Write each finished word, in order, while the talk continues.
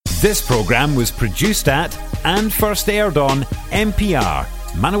This programme was produced at and first aired on MPR,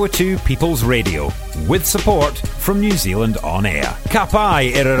 Manawatu People's Radio, with support from New Zealand On Air. Ka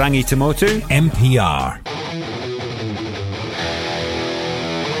pai Irarangi Tamotu, MPR.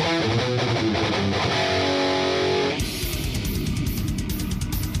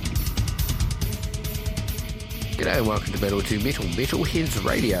 G'day and welcome to Metalheads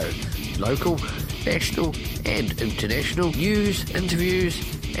Radio. Local, national and international news,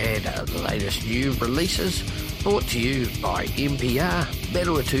 interviews and the latest new releases brought to you by MPR,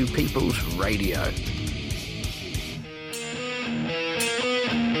 Manawatu People's Radio.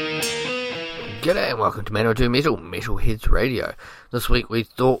 G'day and welcome to Metalheads Radio. This week we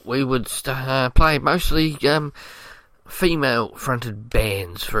thought we would play mostly female-fronted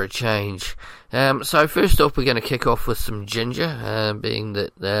bands for a change. So first off, we're going to kick off with some Jinjer, being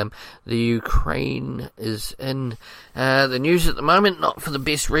that the Ukraine is in the news at the moment, not for the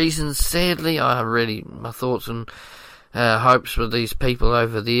best reasons, sadly. My thoughts and hopes with these people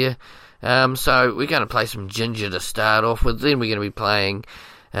over there. So we're going to play some Jinjer to start off with, then we're going to be playing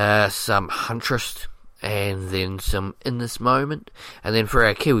some Huntress, and then some In This Moment, and then for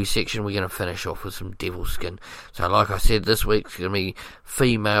our Kiwi section we're going to finish off with some Devilskin. So like I said, this week's going to be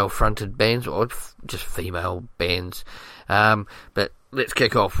female fronted bands, or just female bands, but let's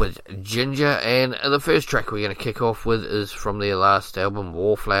kick off with Jinjer, and the first track we're going to kick off with is from their last album,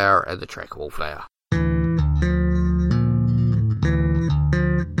 Wallflower, and the track Wallflower.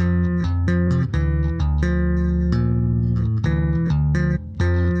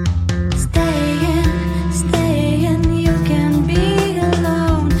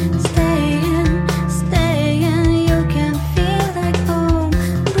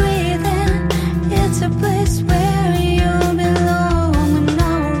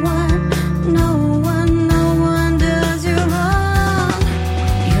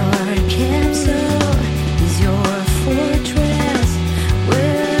 So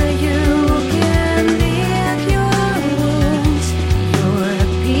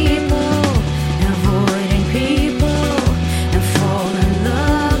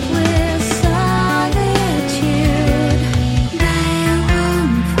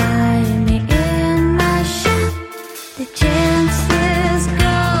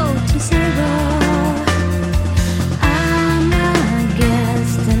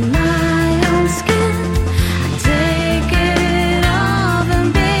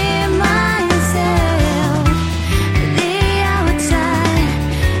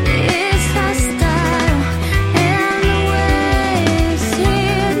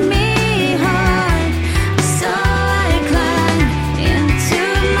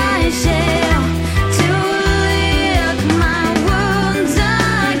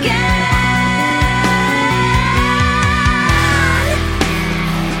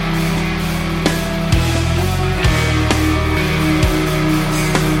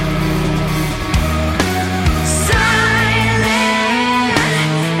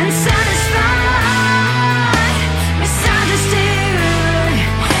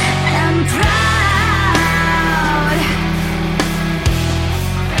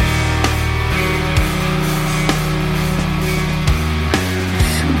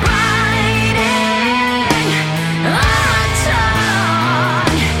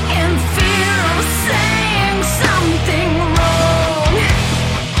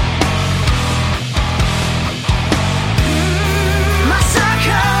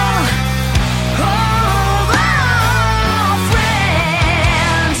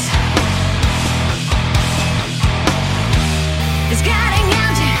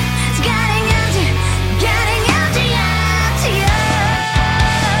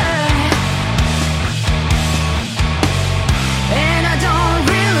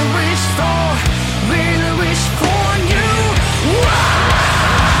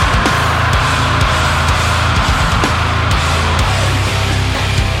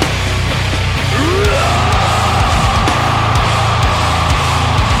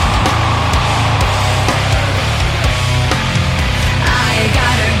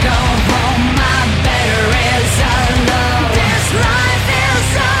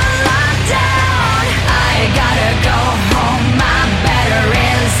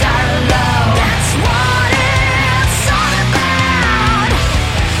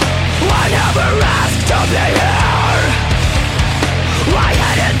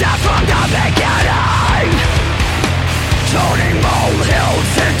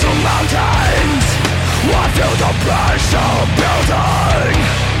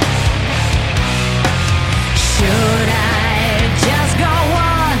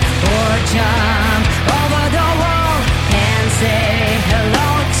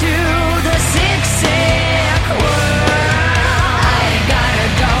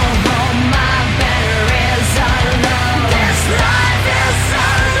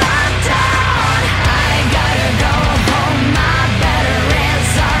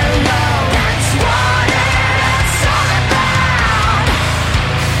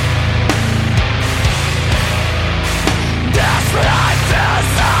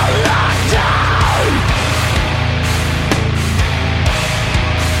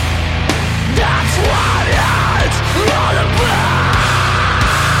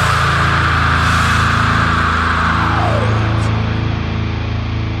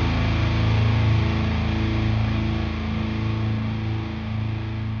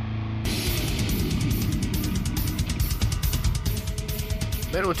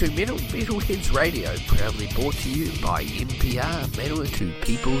Metal 2 Metalheads Radio, proudly brought to you by NPR, Metal 2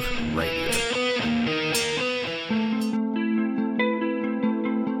 People's Radio.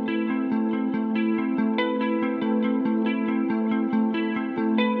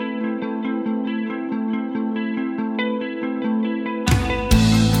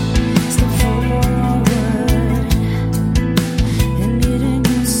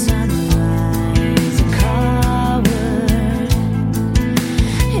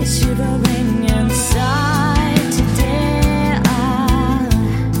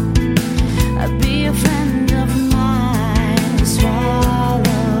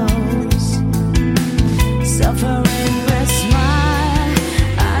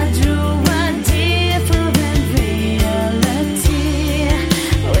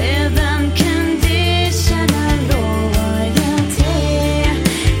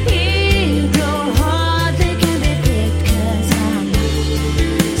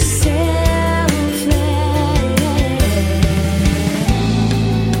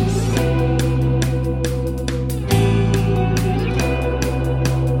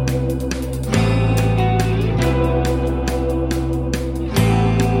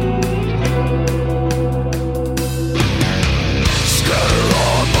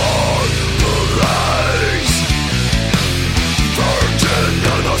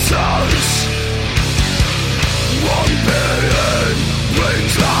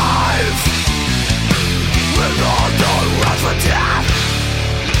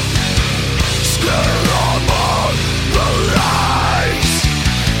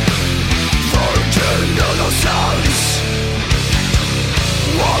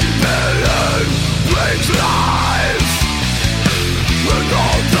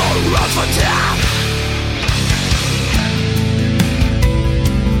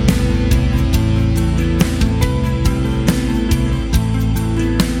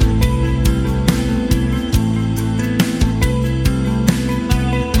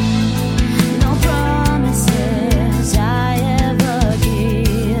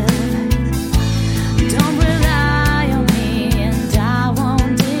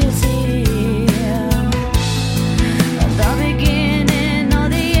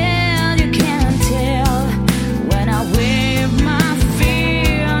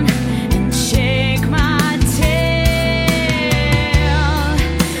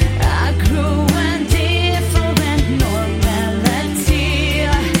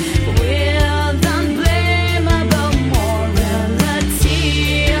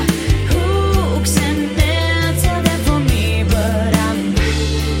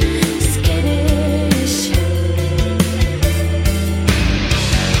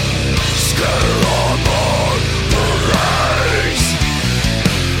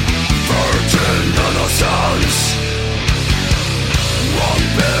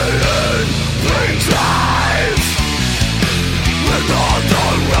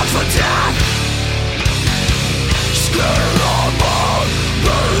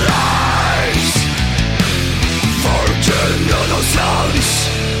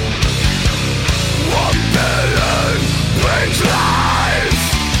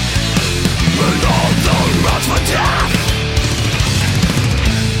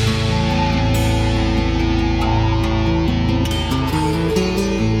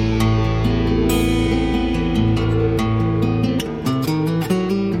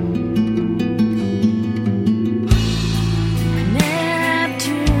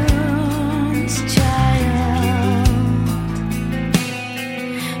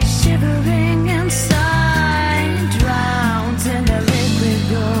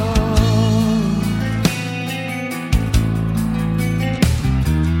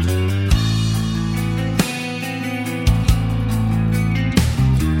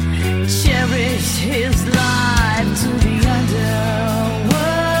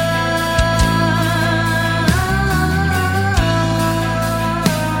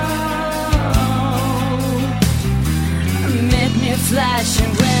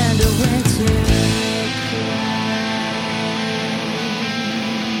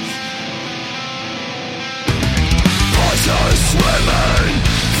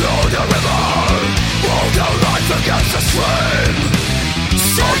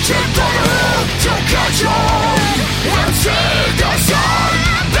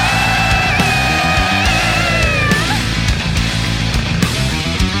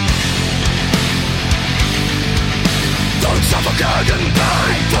 Suffocating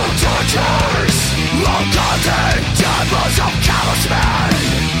painful tortures, long-cutting devils of callous men,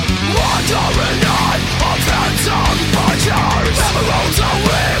 wandering on of phantom punchers. Emeralds are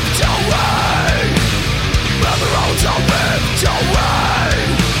whipped away, emeralds are whipped away.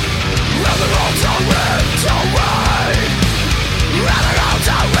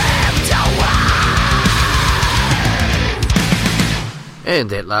 And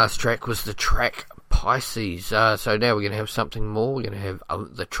that last track was the track Pisces. So now we're going to have something more. We're going to have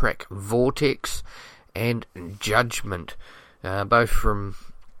the track Vortex and Judgment, both from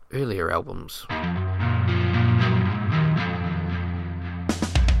earlier albums.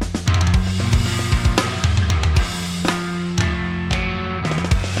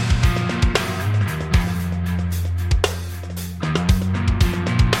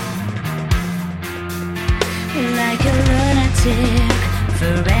 Like a lunatic,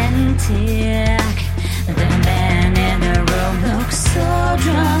 frantic, the man in the room looks so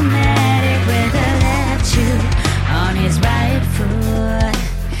dramatic with a latitude on his right foot.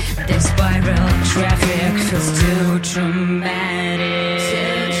 The spiral traffic feels too dramatic.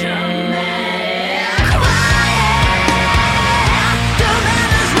 Too dramatic. Quiet. The man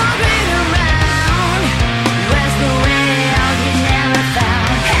is walking around. Where's the way out he never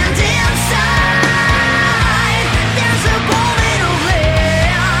found? And inside, there's a ball little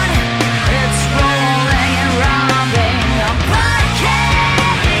land. It's rolling and robbing a parquet.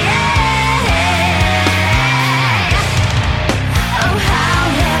 Oh, how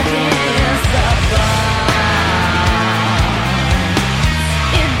heavy is the ball?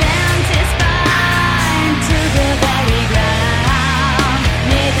 It bends its spine to the very ground.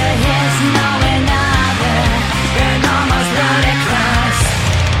 Neither his nor another, enormous ludicrous.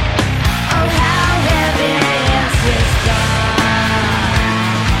 Oh, how heavy is his thumb?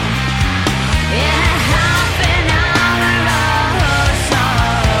 In half an hour or so,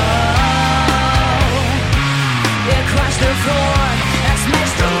 it crushed the floor and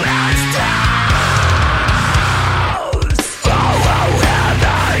smashed the man's toes. Oh, how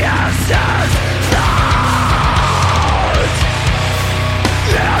heavy is his thought?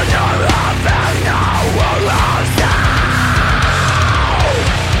 In half an hour or so,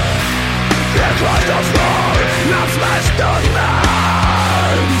 it crushed the floor and smashed the man's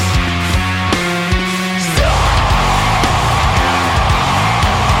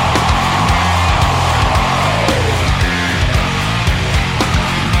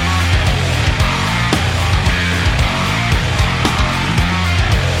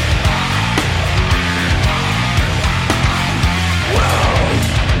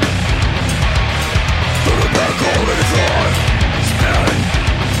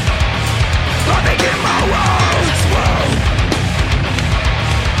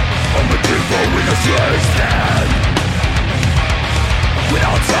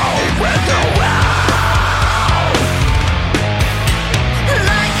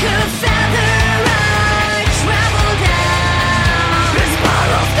like a feather I travel down. It's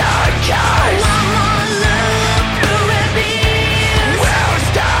part of the case. One more look through a beam. Where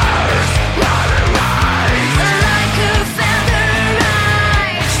stars rise. Like a feather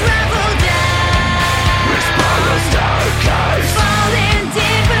I travel down. It's part of the case. Falling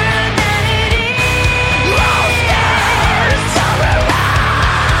deeper than it is. Where stars rise.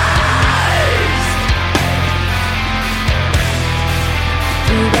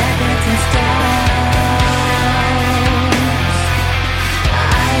 Through rapids and stones,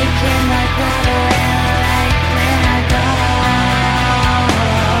 I can like water and like when I go.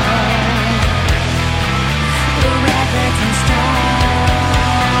 Through rapids and stones,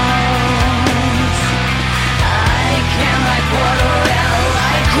 I can like water and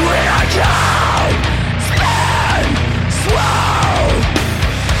like when I go. Spin, swirl,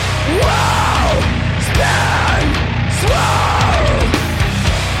 wow, spin, swirl.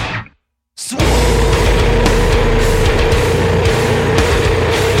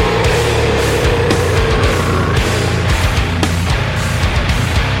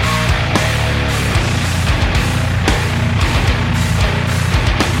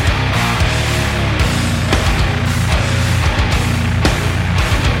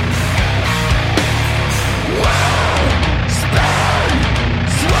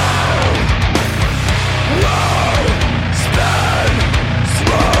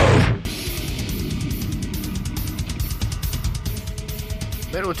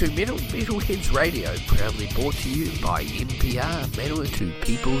 Metal to Metal, Metalheads Radio, proudly brought to you by NPR, Metal to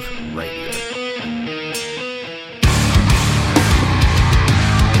People's Radio.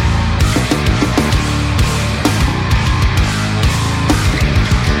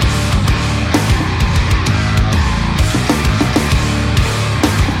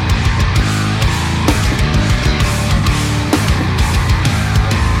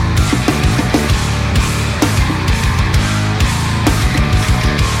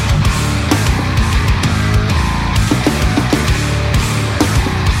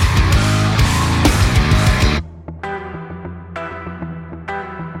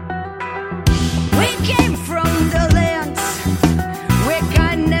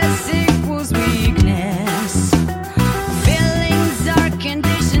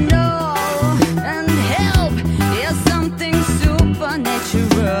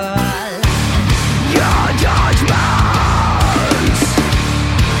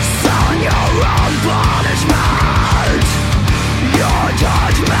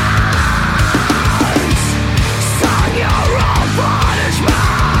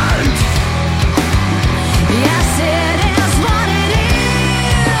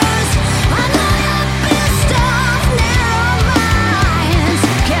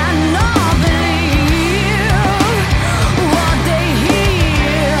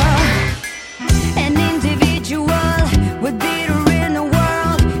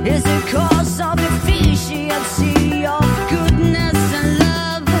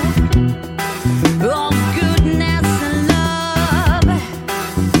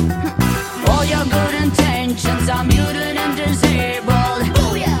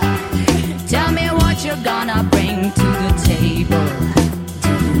 you're gonna bring to the table? Do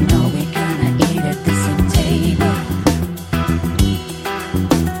you know we're gonna eat at the same table?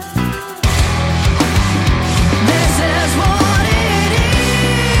 This is what it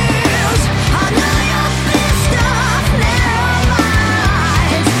is. I know you're pissed off, narrow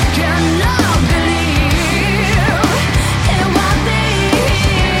minds cannot believe in what they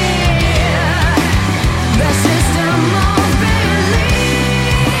hear. The system of beliefs,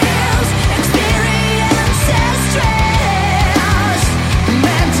 experiences, stress,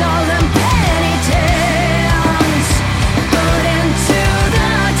 mental and petty tales put into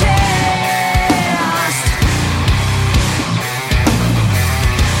the test.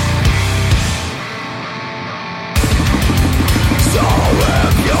 So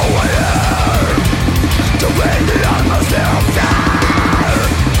if you were here to bring the atmosphere of fear,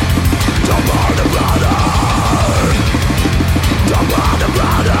 don't bother, brother. Don't bother,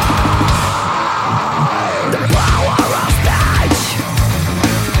 brother. The power of speech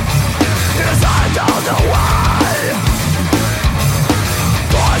is under the way.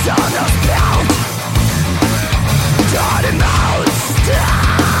 Poisonous mouth, dirty mouths,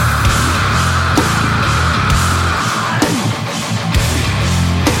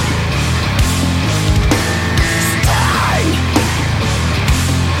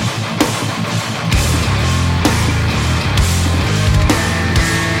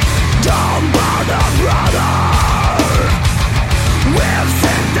 don't bother, brother. We've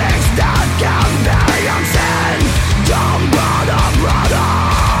seen things that can be unseen. Don't bother, brother.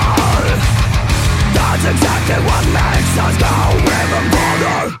 That's exactly what makes us go even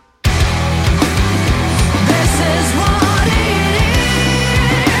further. This is what it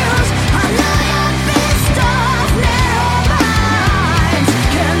is. I know you're pissed off, narrow minds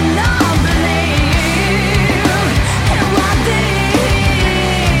cannot believe in what they hear.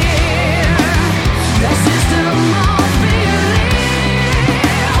 The system of beliefs,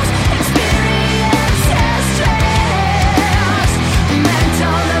 experiences, stress,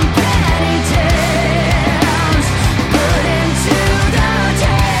 mental and petty tales put into the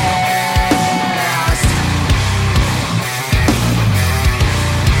test.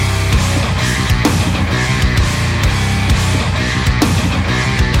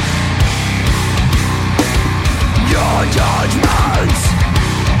 Your judgments,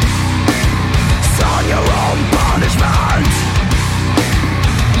 son, your own punishment.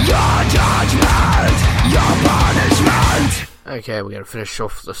 Your judgment, your punishment. Okay, we're going to finish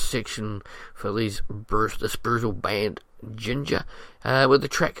off the section for this brutal band Jinjer with the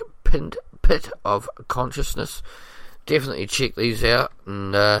track Pit of Consciousness. Definitely check these out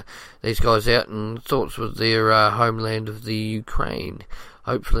and these guys out, and thoughts with their homeland of the Ukraine.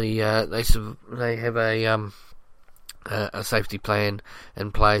 Hopefully they have a safety plan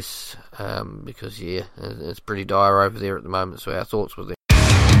in place, because it's pretty dire over there at the moment. So our thoughts with them.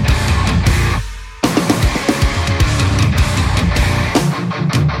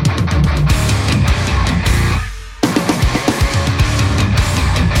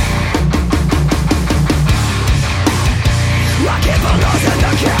 I keep on losing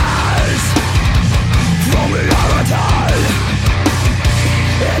the keys from reality,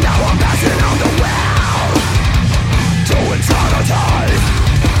 and now I'm passing on the well to eternity.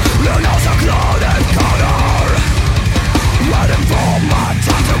 In a secluded corner, waiting for my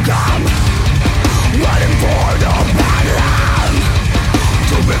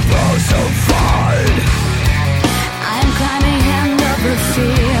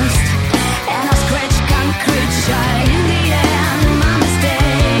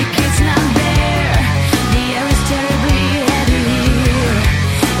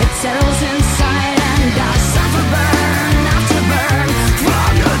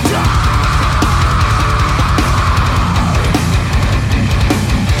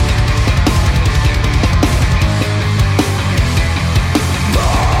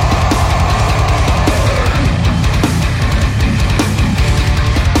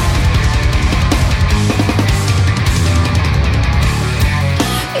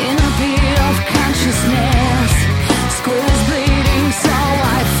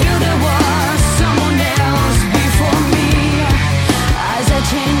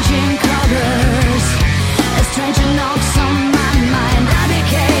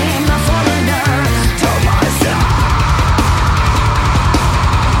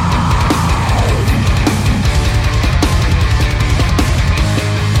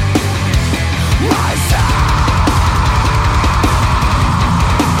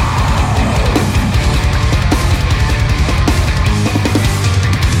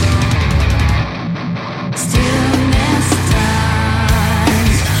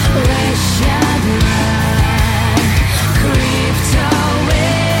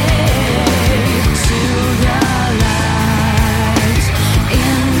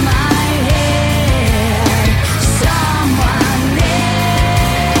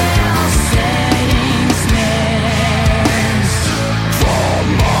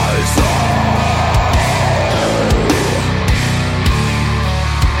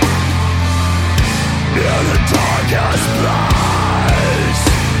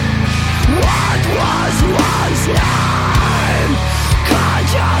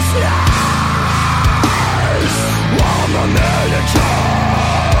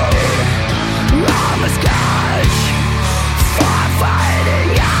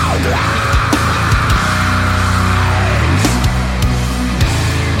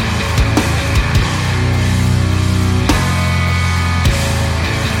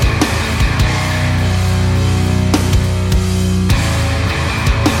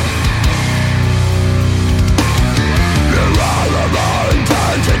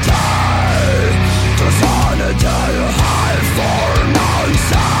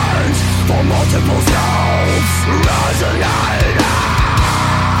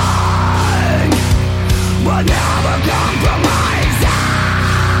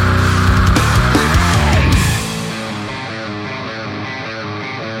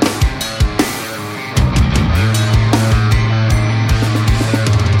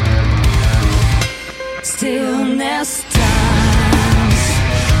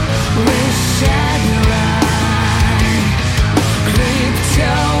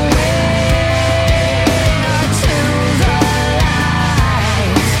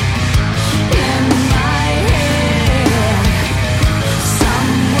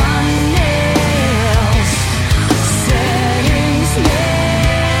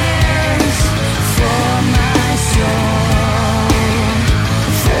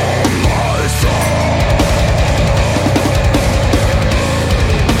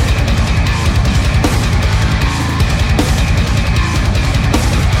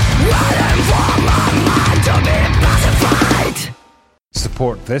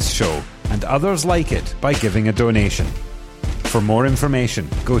support this show and others like it by giving a donation. For more information,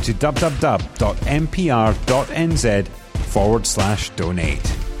 go to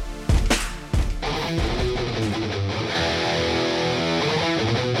www.mpr.nz/donate.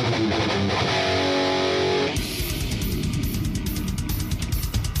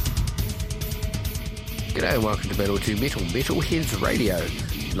 G'day and welcome to Battle to Metalheads Radio.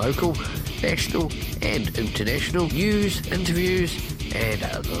 Local, national and international news, interviews and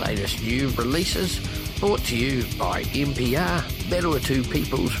the latest new releases brought to you by NPR, Battle of Two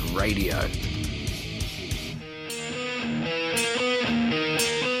People's Radio.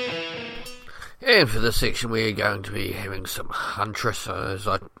 And for this section we're going to be having some Huntress. As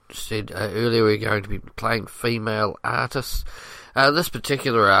I said earlier, we're going to be playing female artists. This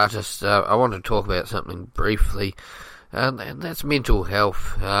particular artist, I want to talk about something briefly, and that's mental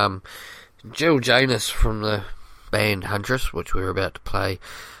health. Jill Janus from the band Huntress, which we're about to play,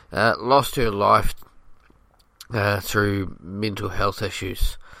 lost her life through mental health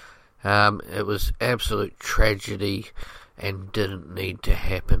issues. It was absolute tragedy and didn't need to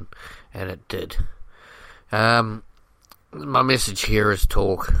happen, and it did. My message here is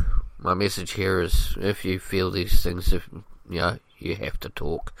talk. My message here is, if you feel these things, you have to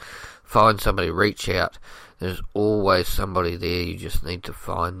talk. Find somebody, reach out. There's always somebody there, you just need to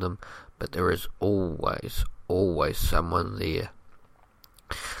find them. But there is always someone there.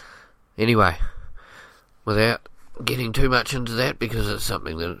 Anyway, without getting too much into that, because it's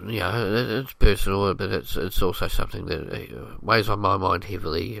something that, it's personal, but it's also something that weighs on my mind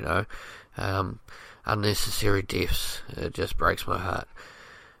heavily, unnecessary deaths. It just breaks my heart.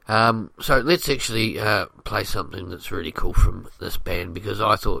 So let's actually play something that's really cool from this band, because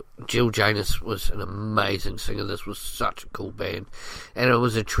I thought Jill Janus was an amazing singer. This was such a cool band, and it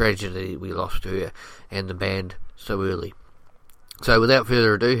was a tragedy we lost her and the band so early. So without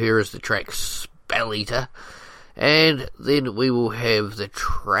further ado, here is the track Spell Eater, and then we will have the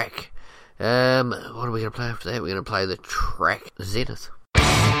track, what are we going to play after that? We're going to play the track Zenith.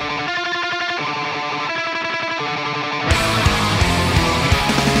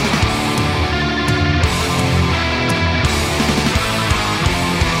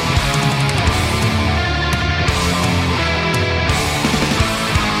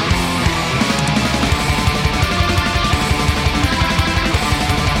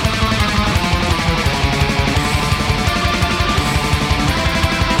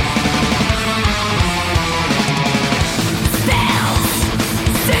 Spells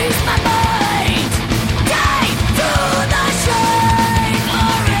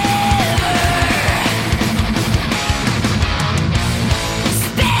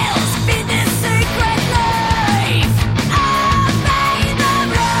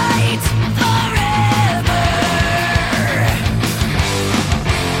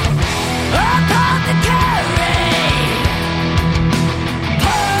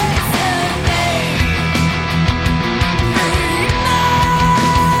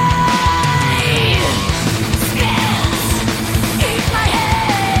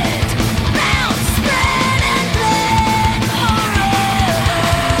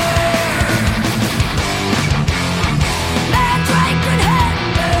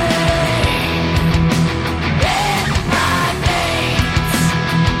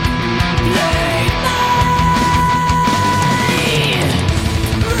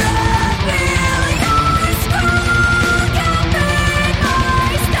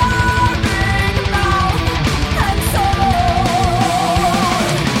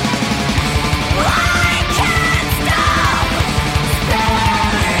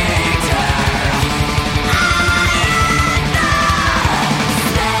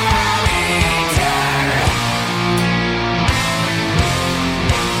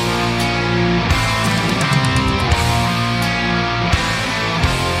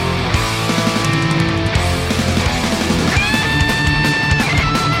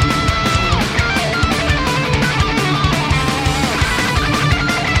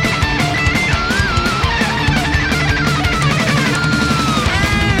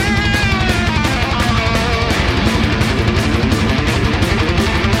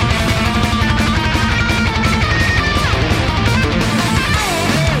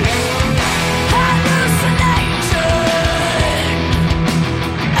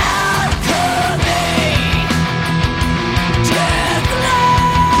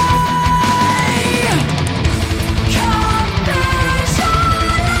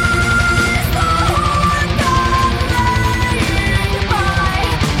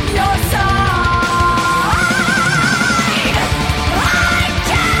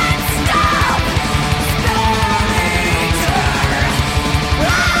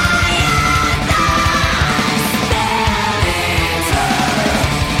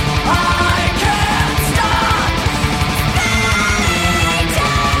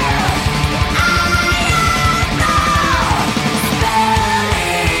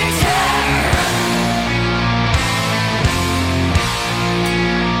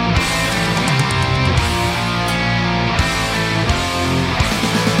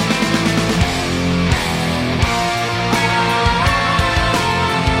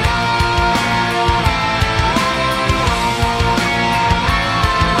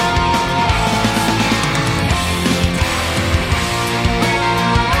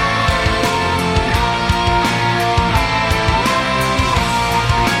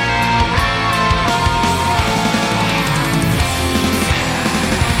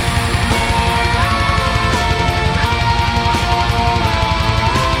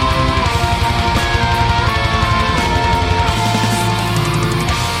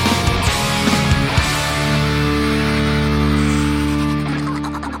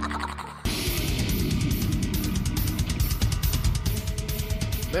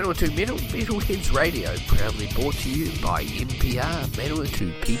to Metalheads Radio, proudly brought to you by NPR,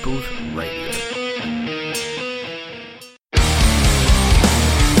 Manawatu People's Radio.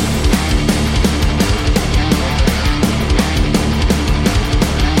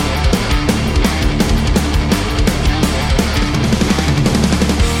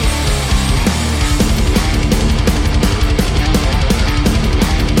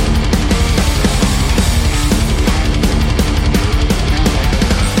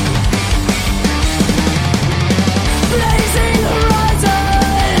 Blazing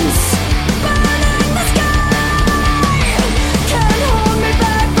horizons, burning the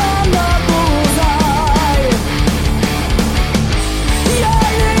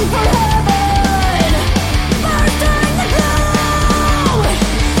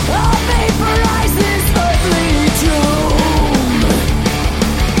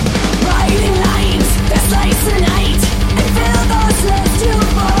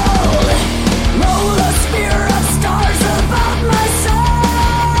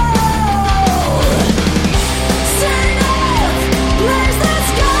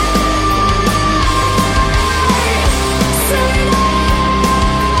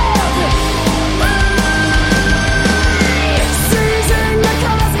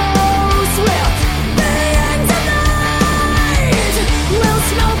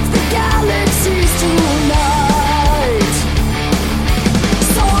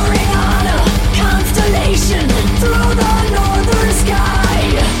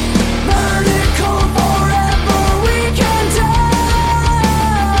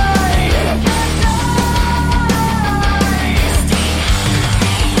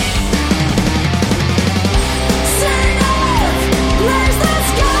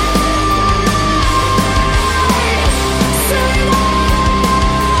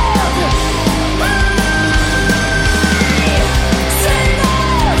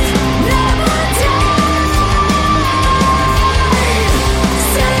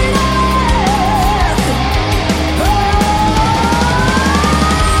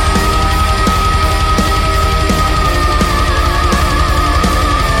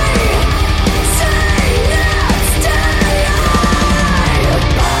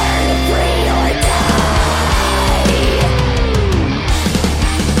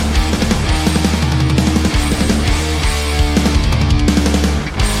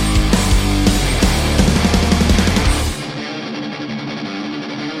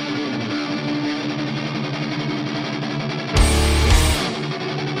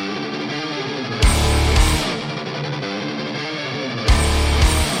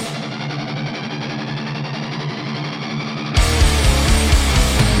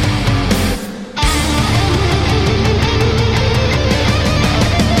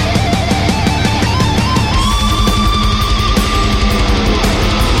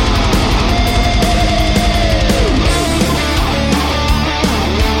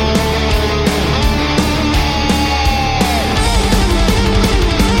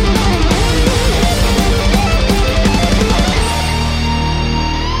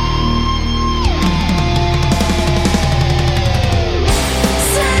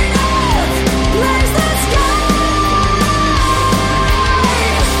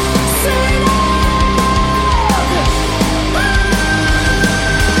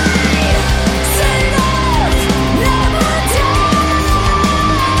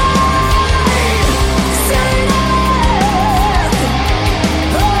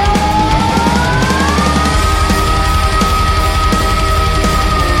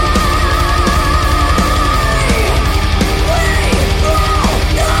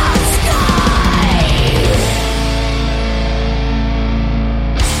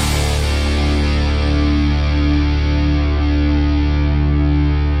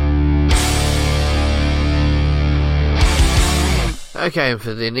Okay, and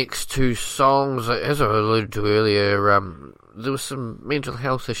for the next two songs, as I alluded to earlier, there were some mental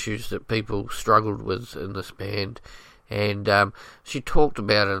health issues that people struggled with in this band, and she talked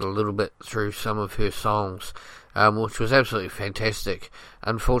about it a little bit through some of her songs, which was absolutely fantastic.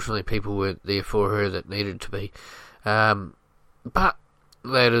 Unfortunately, people weren't there for her that needed to be, but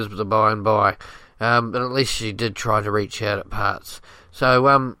that is the by and by. But at least she did try to reach out at parts.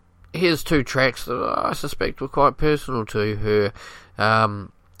 So here's two tracks that I suspect were quite personal to her.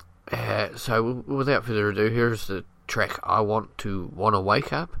 So without further ado, here's the track I Wanna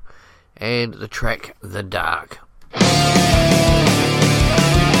Wake Up, and the track The Dark.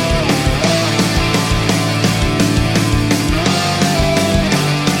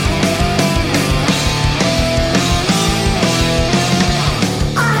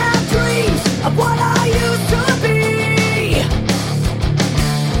 Of what I used to be,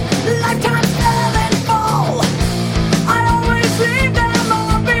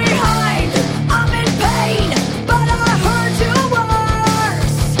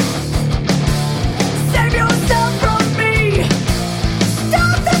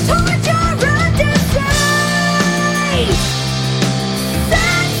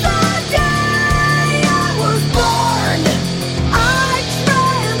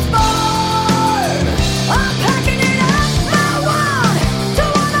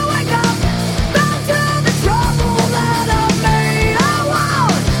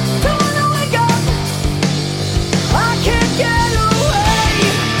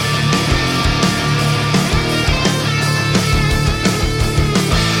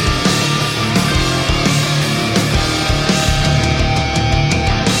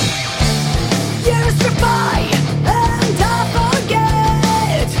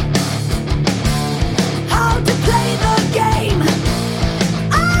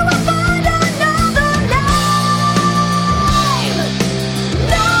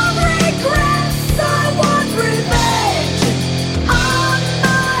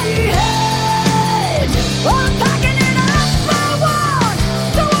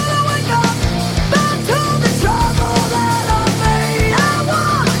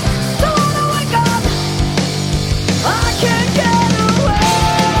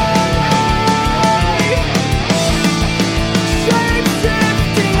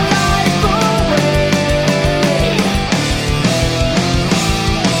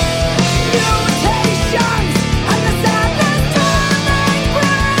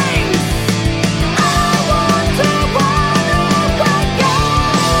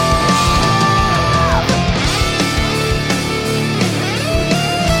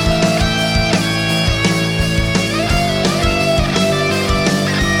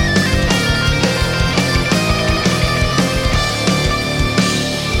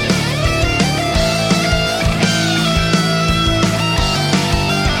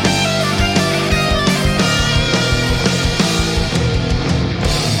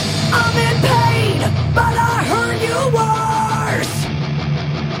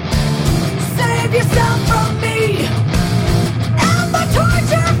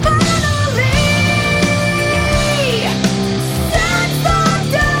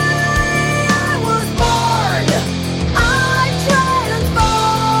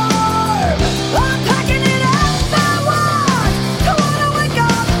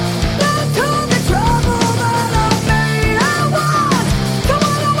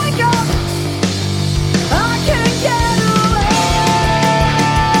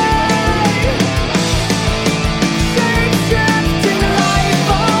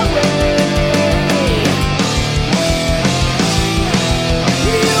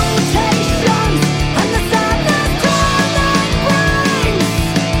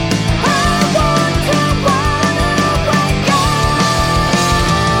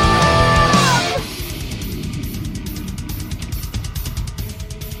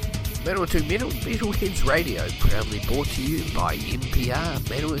 to Metalheads Radio, proudly brought to you by NPR,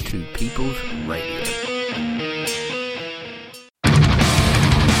 Manawatu People's Radio.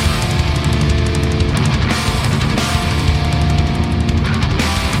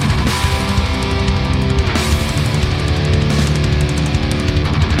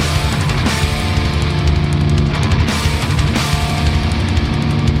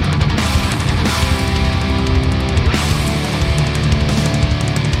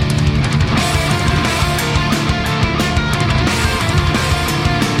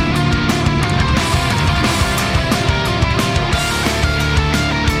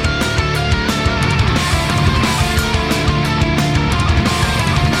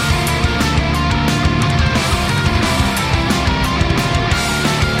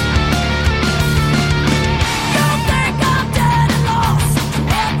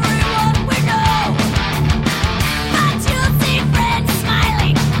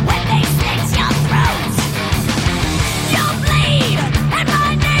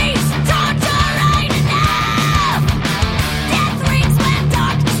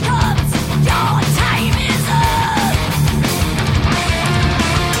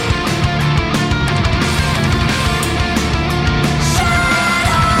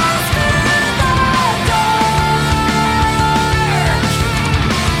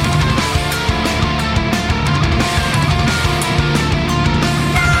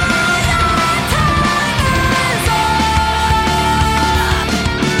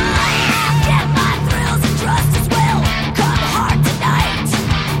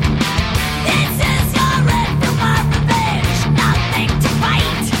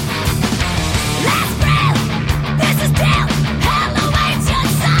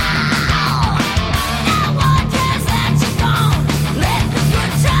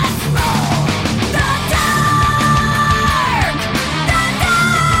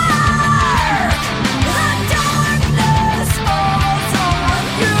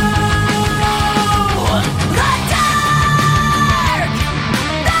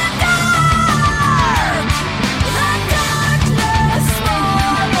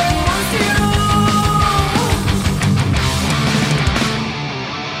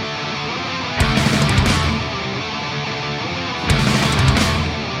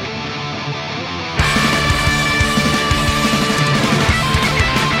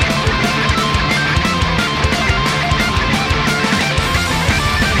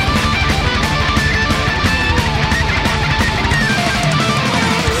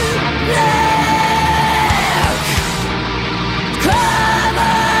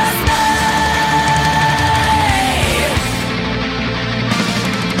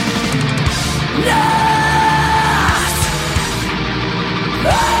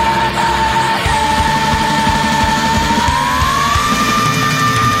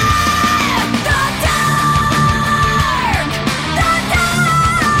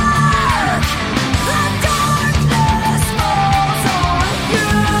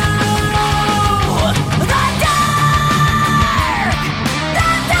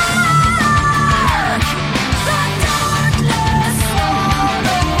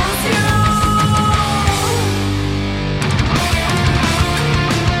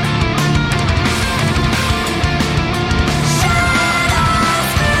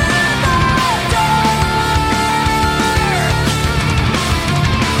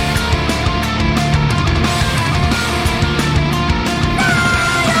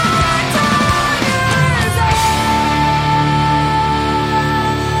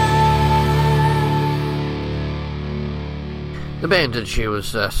 The band did share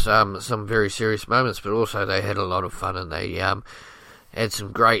with us some very serious moments, but also they had a lot of fun, and they had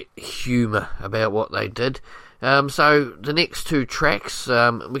some great humour about what they did. So the next two tracks,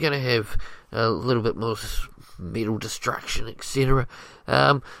 we're going to have a little bit more metal destruction, etc.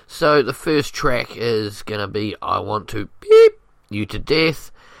 So the first track is going to be I Want to Beep You to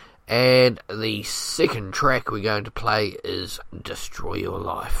Death, and the second track we're going to play is Destroy Your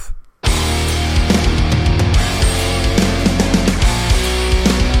Life.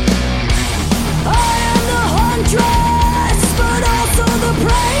 I am the huntress, but also the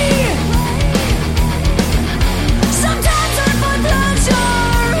prey. Sometimes I find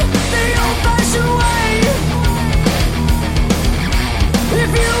pleasure the old-fashioned way.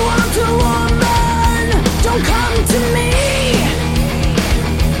 If you want a woman, don't come to me.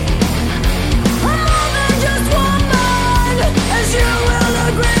 I'm more than just woman, as you will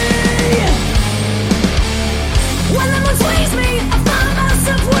agree. When the mood squeezes me, I find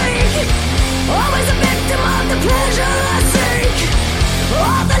myself weak. Always a victim of the pleasure I seek.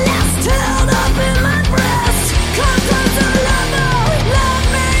 All the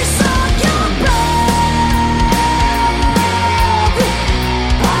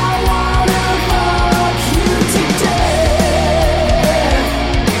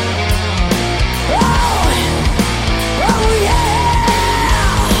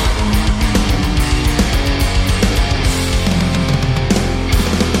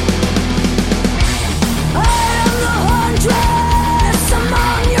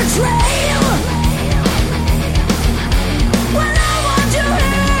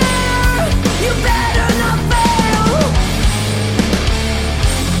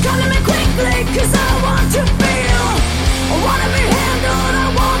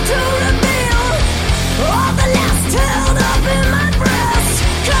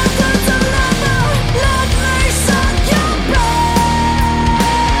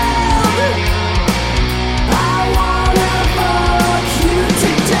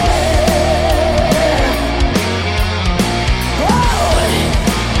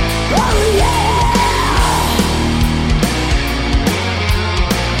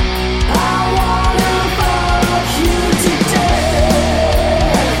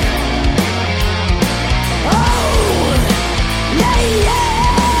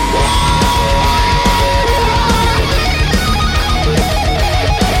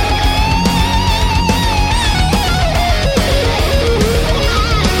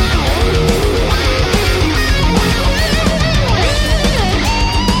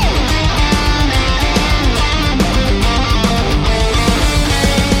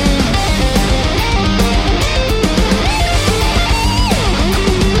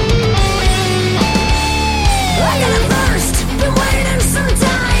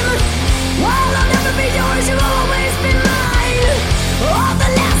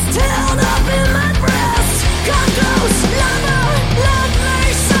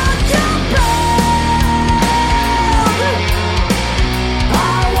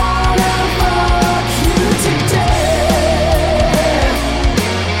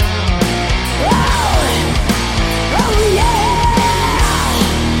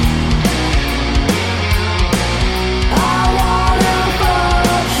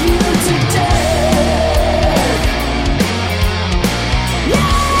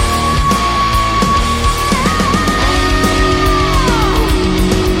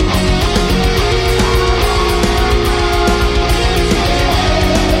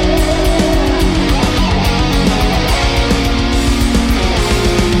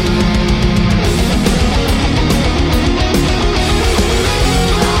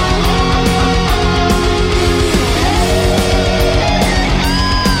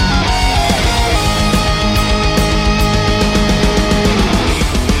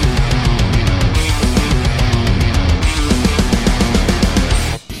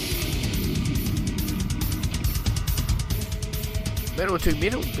Manawatu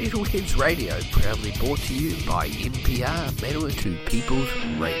Metalheads Radio, proudly brought to you by NPR, Manawatu People's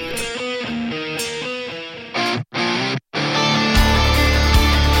Radio.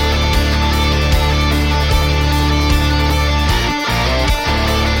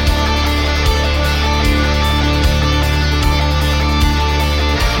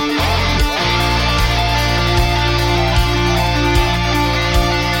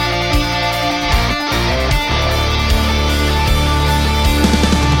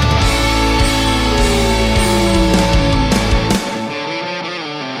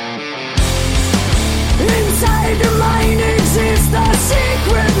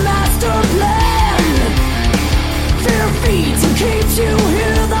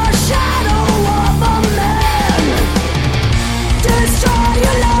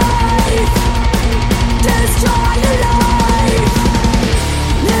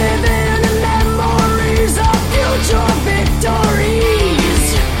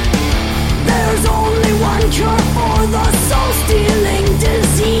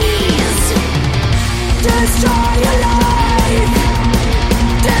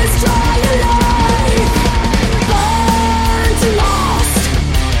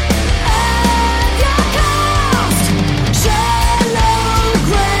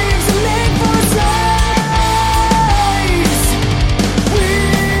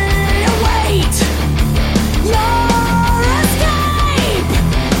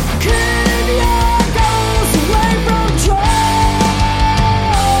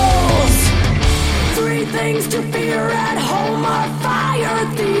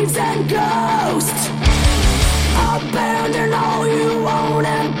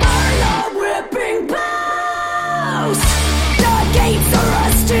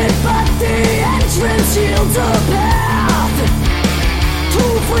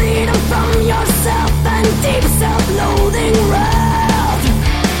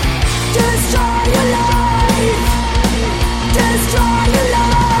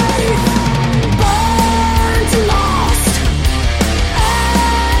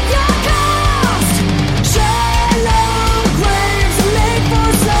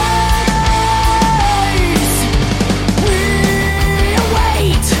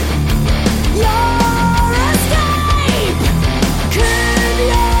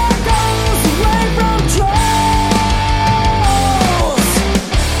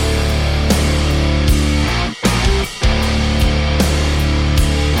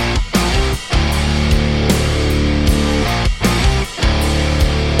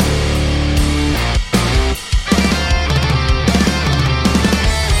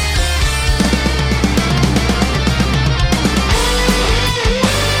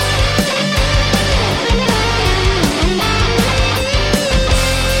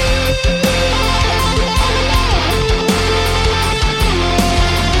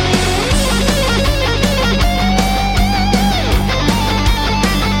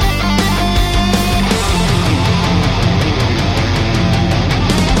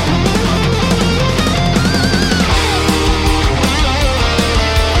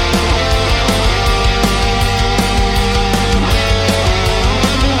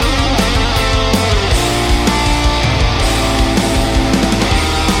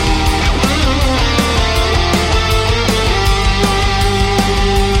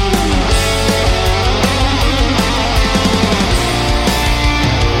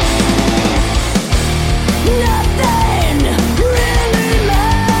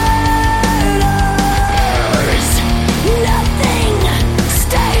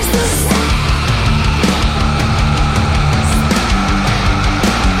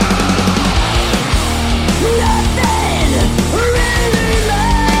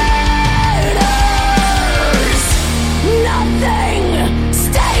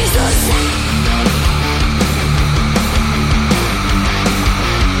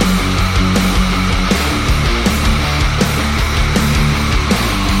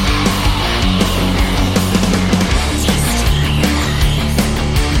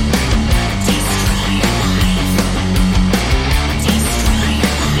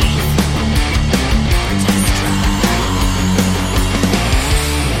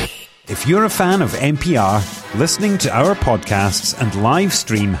 If you're a fan of NPR, listening to our podcasts and live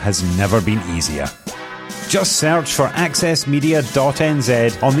stream has never been easier. Just search for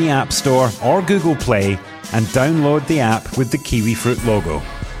accessmedia.nz on the App Store or Google Play and download the app with the kiwi fruit logo.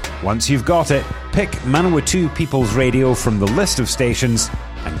 Once you've got it, pick Manawatu People's Radio from the list of stations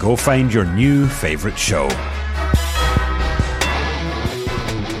and go find your new favourite show.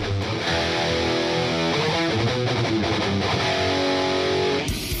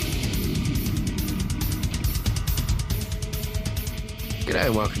 G'day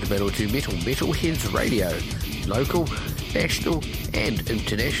and welcome to Battle to Metal, Metalheads Radio. Local, national and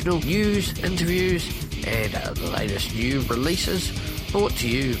international news, interviews and the latest new releases brought to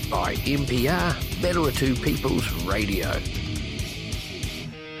you by MPR, Battle of Two People's Radio.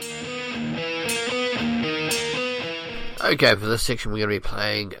 Okay, for this section we're going to be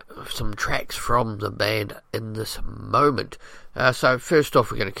playing some tracks from the band In This Moment. So first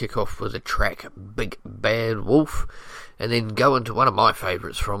off we're going to kick off with the track Big Bad Wolf, and then go into one of my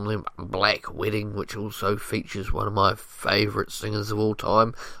favourites from them, Black Wedding, which also features one of my favourite singers of all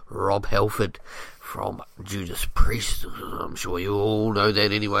time, Rob Halford from Judas Priest. I'm sure you all know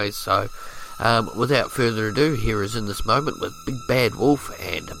that anyway, so without further ado, here is In This Moment with Big Bad Wolf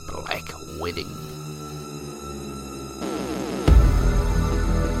and Black Wedding.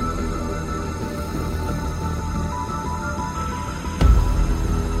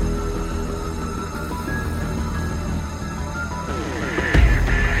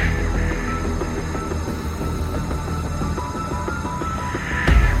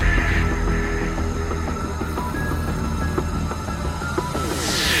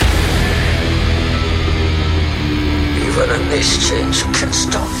 This change, you can't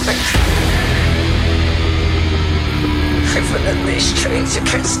stop me. Even in these chains, you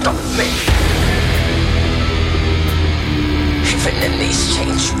can't stop me. Even in these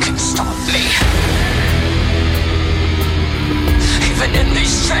chains, you can't stop me. Even in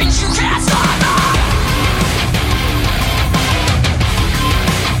these chains, you can't stop me.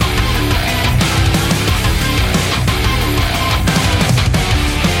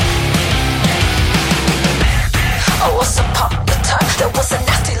 Oh, once upon a time, there was a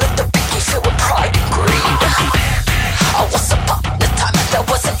nasty little piggy filled with pride and greed. Oh, once upon a time, there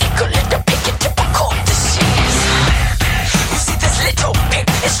was an eager little pig in typical disease. You see, this little pig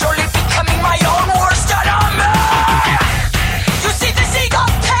is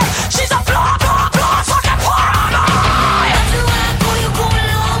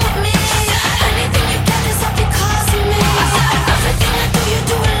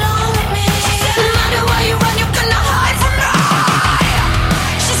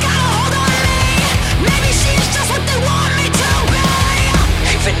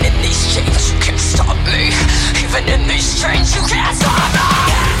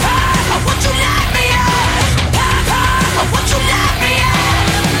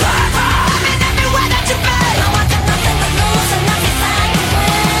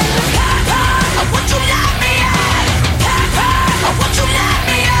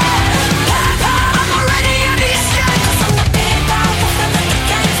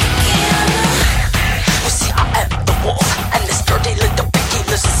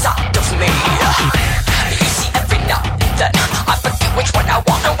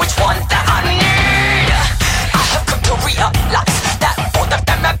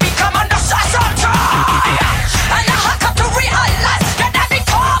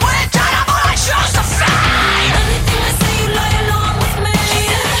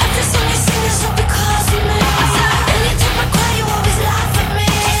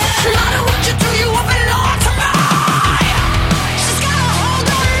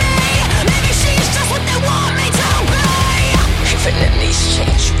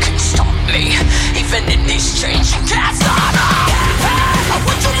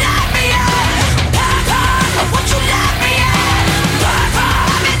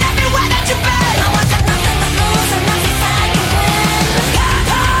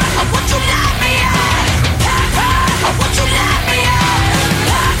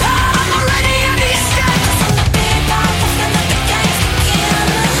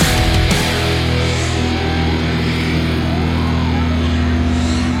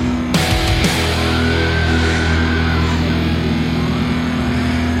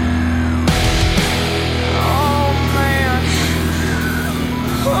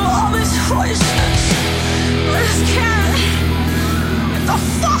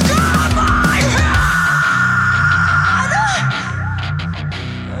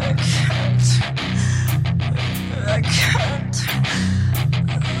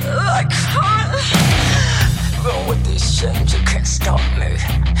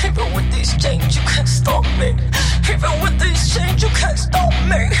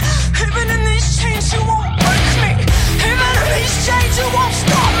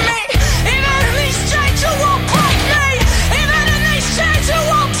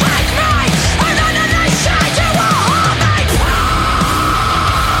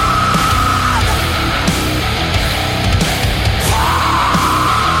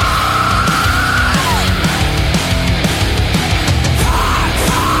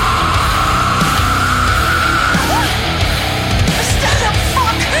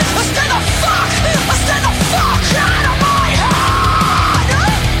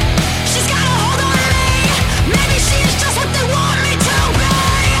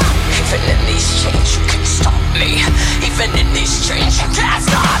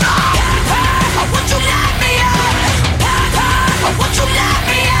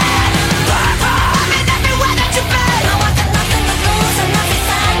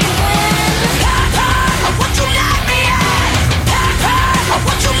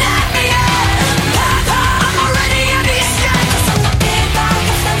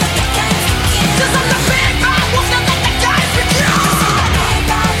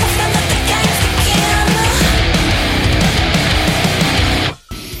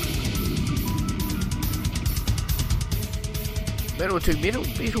Manawatu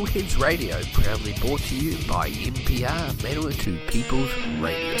Metalheads Radio, proudly brought to you by MPR, Manawatu People's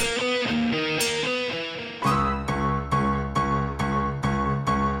Radio.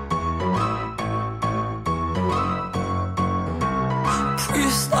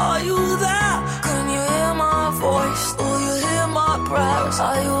 Priest, are you there? Can you hear my voice? Do you hear my prayers?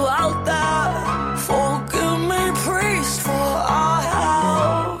 Are you out there? Forgive me, priest, for I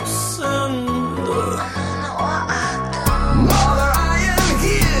have sinned. Mother, I am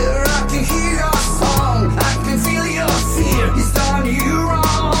here. I can hear your song. I can feel your fear. He's done you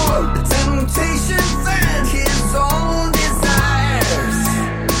wrong. The temptation fed his own desires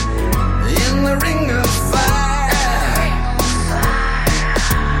in the ring of fire.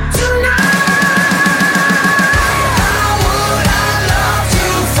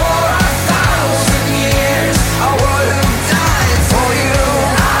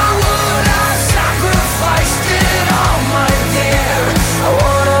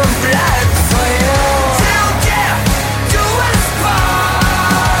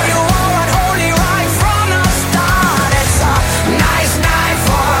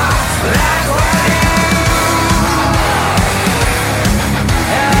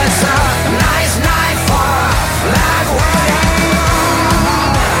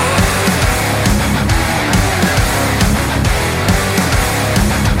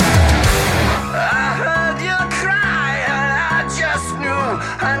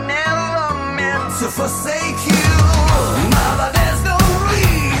 Forsake you, Mother, there's no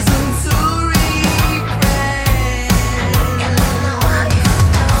reason to regret.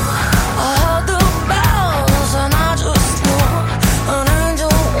 I heard the bells and I just knew an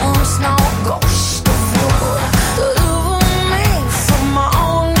angel once, now a ghost of you. Deliver me from my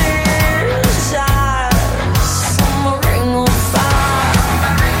own desires, from a ring of fire.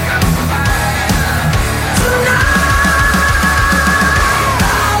 Tonight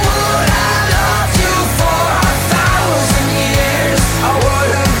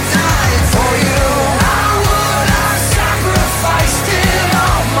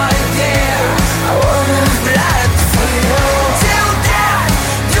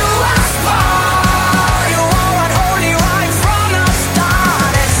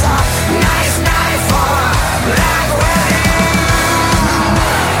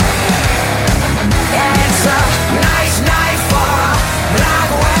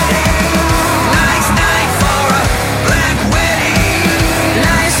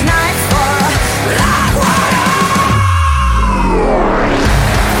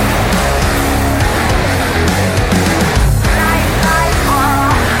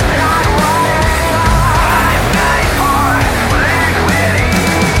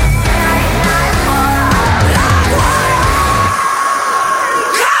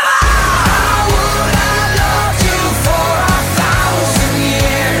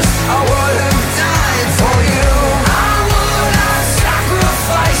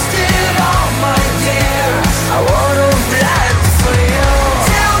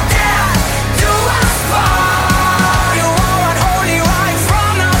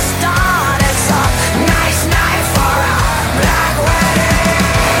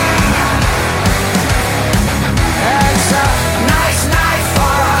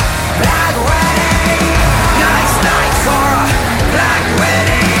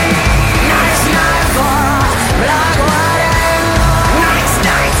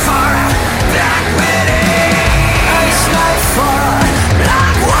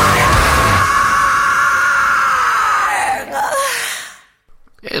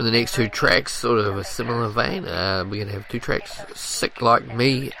The next two tracks, sort of a similar vein. We're going to have two tracks, Sick Like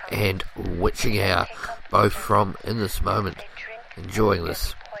Me and Witching Hour, both from In This Moment. Enjoying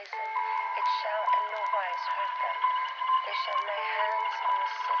this.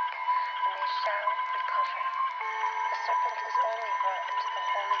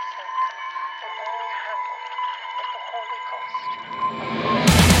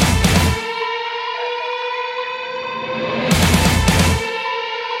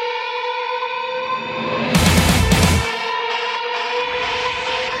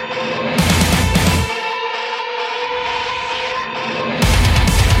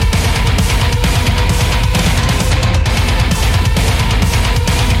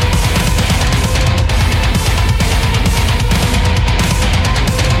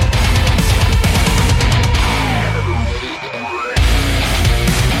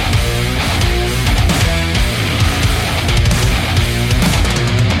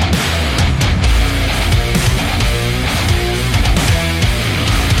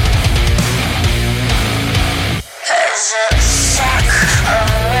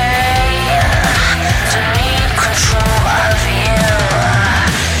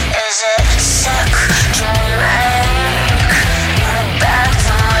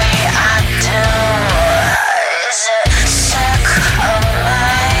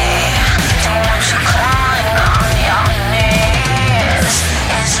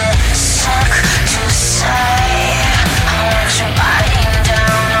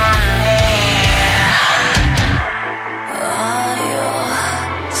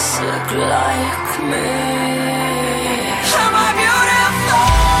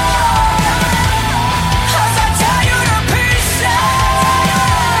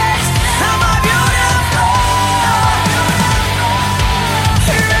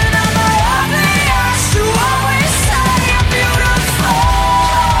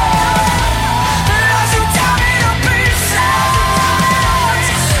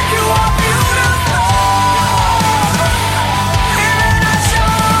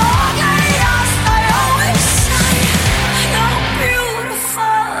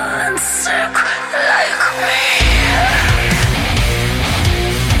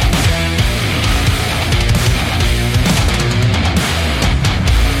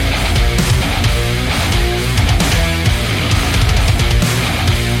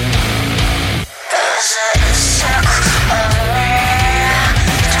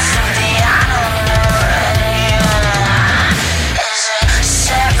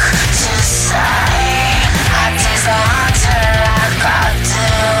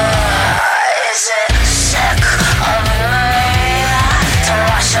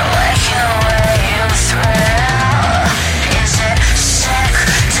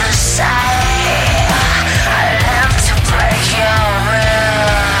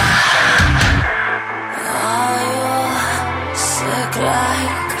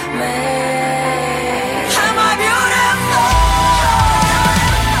 like me. Am I beautiful?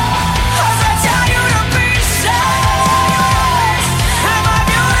 Cause I tell you to be safe. Am I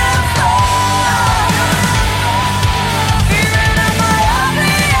beautiful? Even in my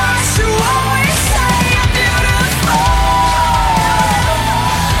ugly eyes, you always say I'm beautiful.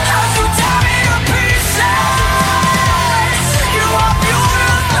 Cause you tell me to be safe. You are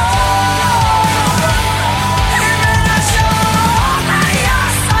beautiful. Even as you're ugly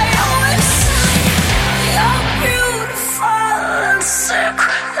eyes, I always say you're beautiful and sick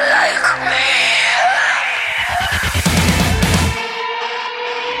like me.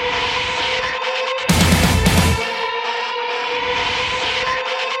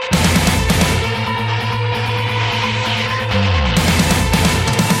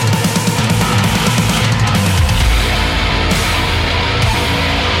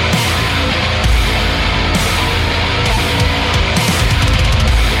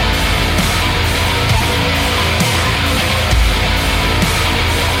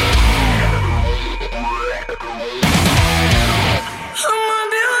 Am I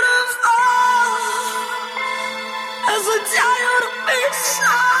beautiful? As I tell you to be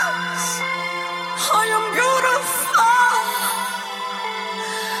safe. I am beautiful.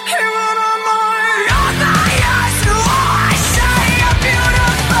 Even on my ugly eyes, you always say I'm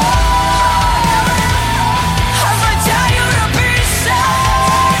beautiful. As I tell you to be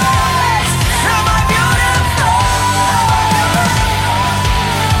safe. Am I beautiful?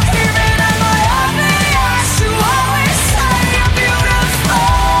 Even in my ugly eyes, you always say I'm beautiful.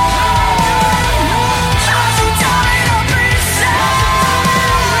 Cause you tell me to be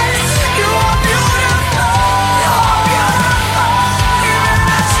safe. You are beautiful. You're beautiful. Even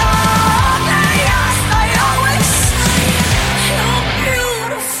as you're ugly eyes, I always say you're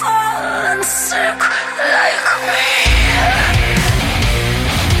beautiful and sick like me.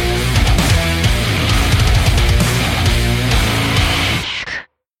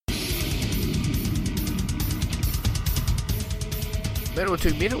 Metal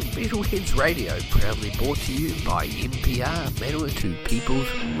to Metal, Metalheads Radio, proudly brought to you by NPR, Metal to People's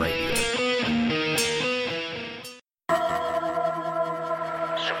Radio.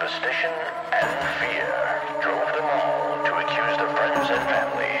 Superstition and fear drove them all to accuse their friends and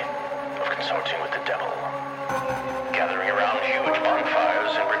family of consorting with the devil. Gathering around huge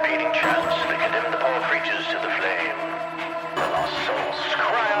bonfires and repeating chants that condemned the poor creatures to the flame. The lost souls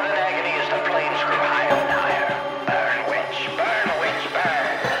cry out in agony as the flames grew higher and higher. Burn, witch, burn, witch,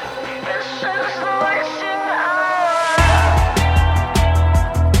 burn. This is the wishing hour.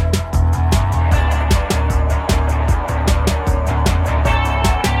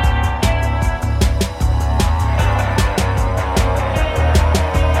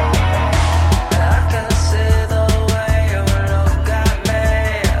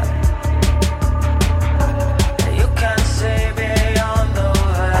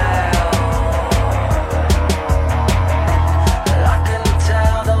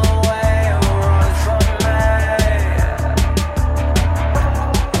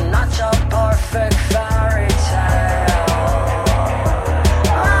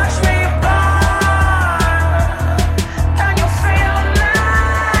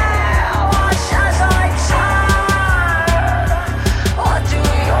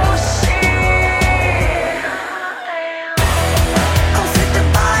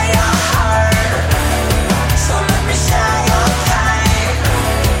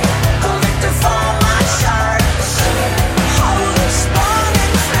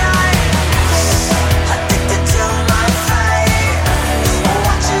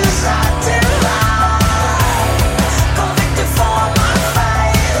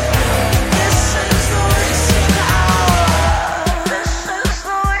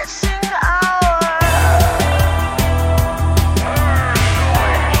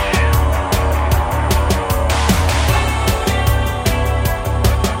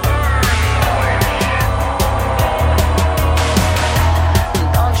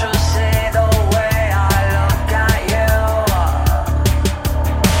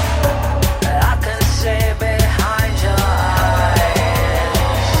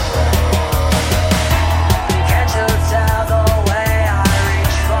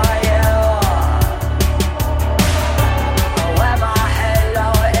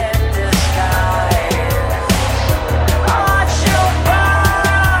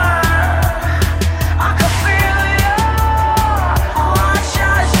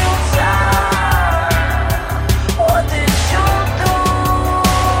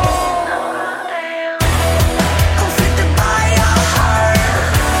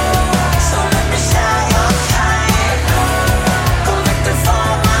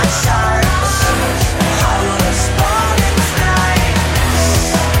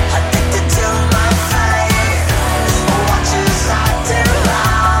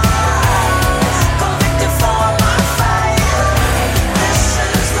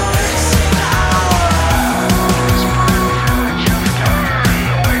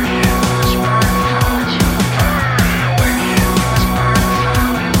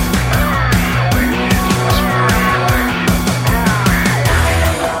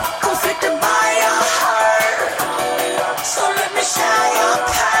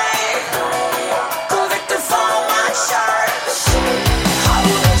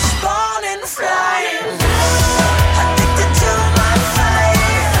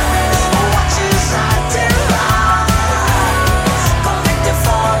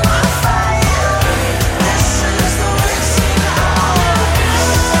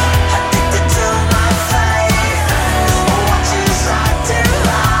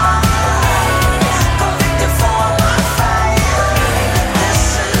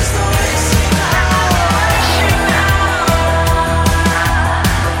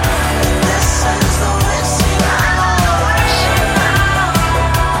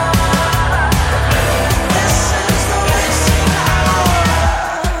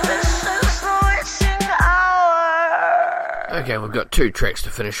 Okay, we've got 2 tracks to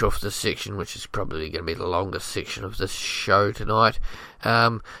finish off this section, which is probably going to be the longest section of this show tonight.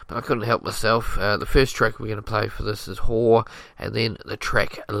 But I couldn't help myself. The first track we're going to play for this is Whore, and then the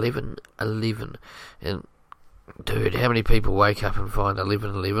track 1111. And dude, how many people wake up and find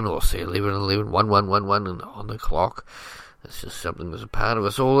 1111 or see 1111, 1111 on the clock? It's just something that's a part of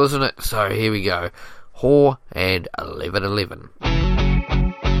us all, isn't it? So here we go. Whore and 1111.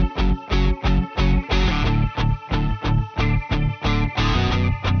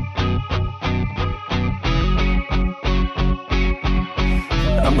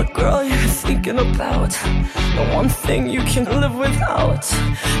 I'm the girl you're thinking about, the one thing you can live without.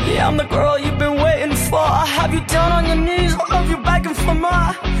 Yeah, I'm the girl you've been waiting for. I have you down on your knees, I have you begging for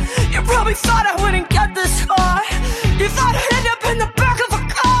more. You probably thought I wouldn't get this far. You thought I'd end up in the back of a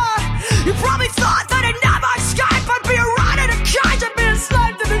car. You probably thought that I'd never escape. I'd be around in a cage, I'd be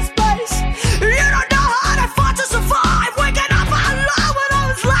enslaved in space. You don't know how I fought to survive, waking up alone when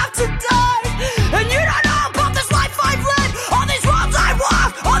I was left to die. And you don't know about this life I've lived, all these roads I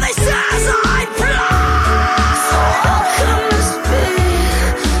walked, all these stairs I climbed. So how can this be?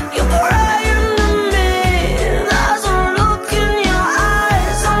 You're praying to me. There's a look in your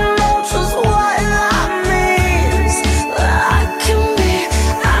eyes, I know just what that means. I can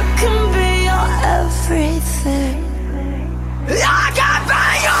be your everything. I can be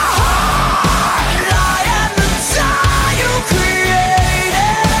your heart. I am the tie you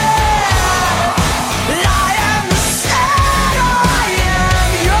created. I am the center, I am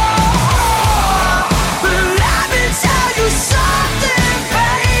your heart. But let me tell you something,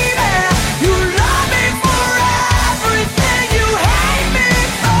 baby. You love me for everything you hate me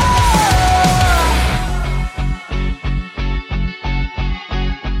for.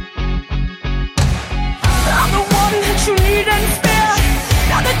 I'm the one that you need and fear.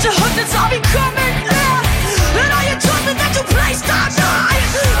 Now that your hooked, it's all becoming clear. And all your judgment that you placed on me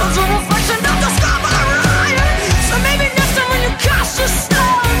was a reflection of the sky behind. So maybe next time when you cast your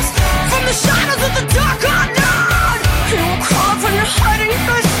stones from the shadows of the dark unknown, you will crawl from your hiding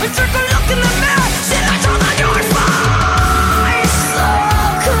place and take a look in the mirror. See that's all on your face. So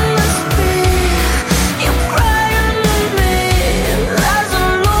how can this be? You're praying to me. There's a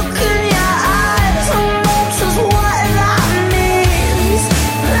look in your eyes, I know just what that means.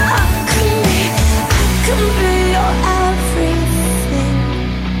 I can be your everything.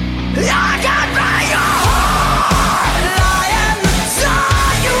 I can be your heart. I am the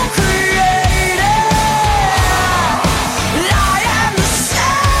tie you created. I am the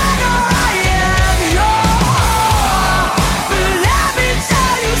center, I am your heart. But let me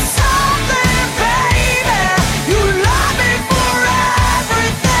tell you something, baby. You love me for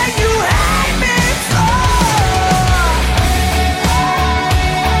everything you hate me for.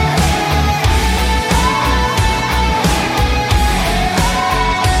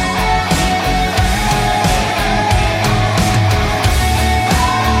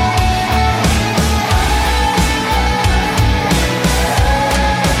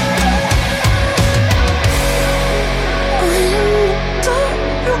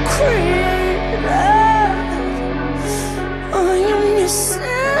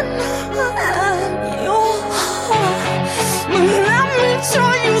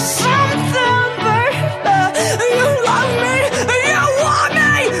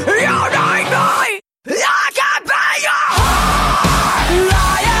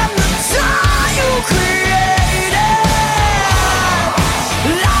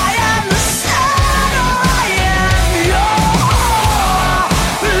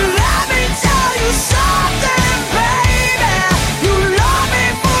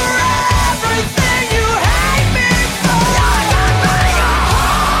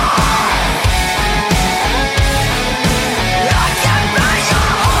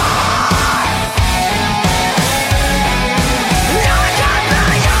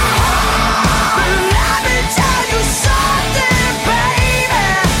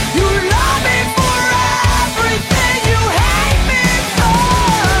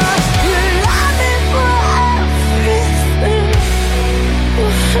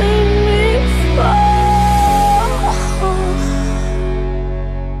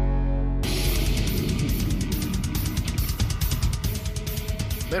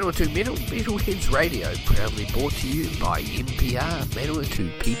 Metalheads Radio, proudly brought to you by NPR, Metal to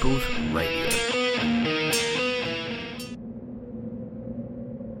People's Radio.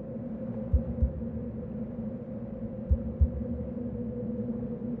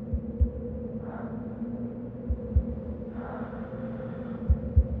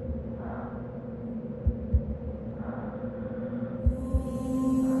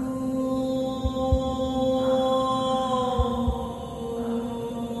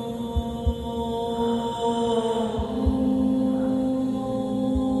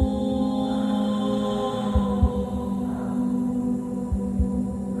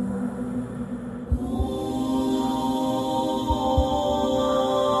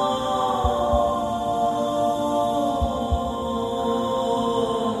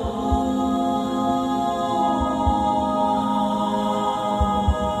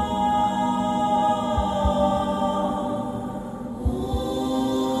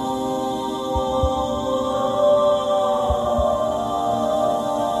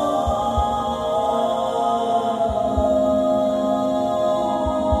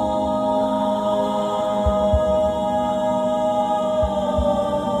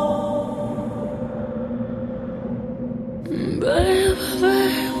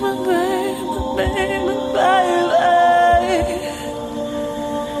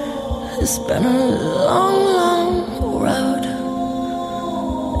 It's been a long, long road.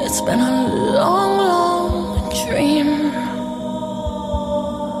 It's been a long, long dream.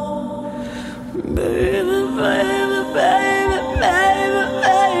 Baby, baby, baby, baby,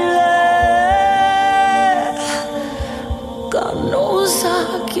 baby. God knows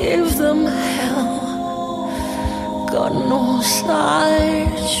I gave them hell. God knows I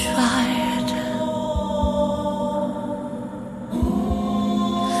tried.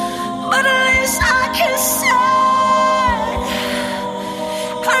 But at least I can say,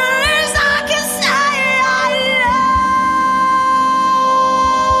 at least I can say I loved.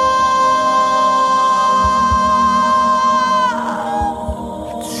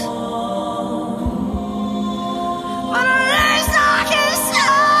 But at least I can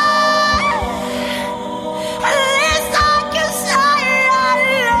say, at least I can say I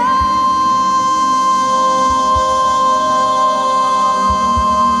loved.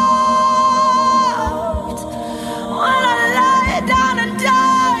 When I lay down and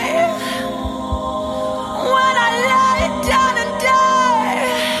die, when I lay down and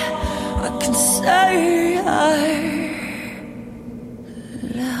die, I can say I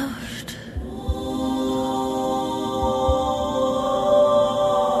loved.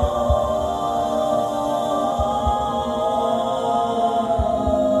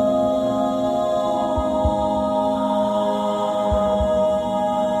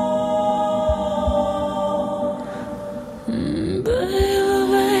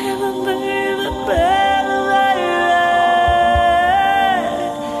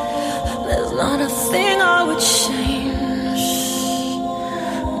 There's not a thing I would change.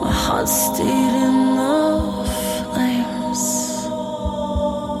 My heart stayed in the flames.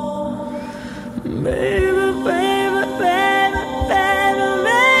 Baby, baby, baby, baby,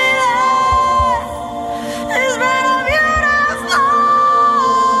 baby. It's been a beautiful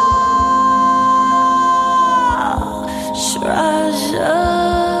tragedy.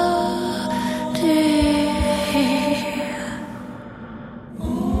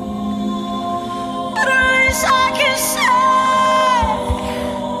 But at least I can say,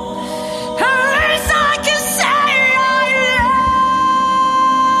 at least I can say I love.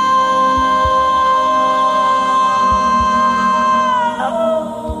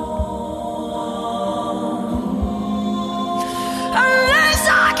 At least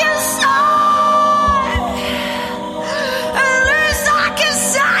I can say, at least I can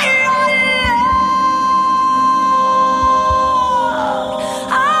say I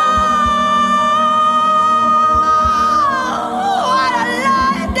love. When I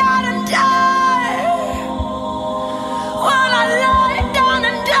lie down and die, when I lie down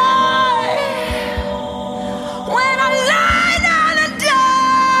and die, when I lie down and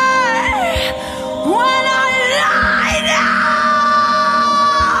die, when I lie down,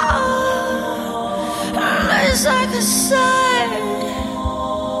 at least I can say,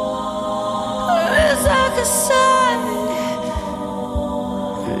 at least I can say,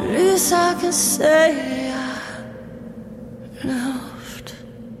 at least I can say I loved.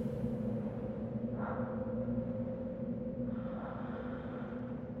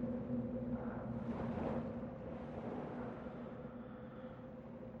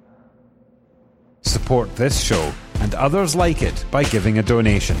 Support this show and others like it by giving a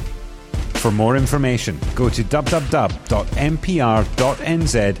donation. For more information, go to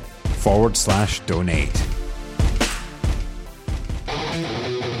www.mpr.nz/donate.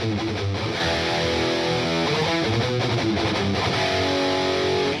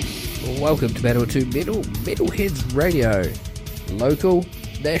 Welcome to Battle to Metalheads Radio. Local,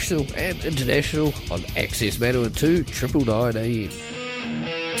 national and international on Access Metal at 2 999 AM.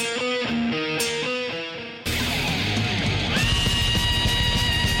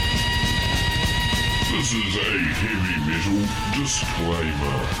 This is a heavy metal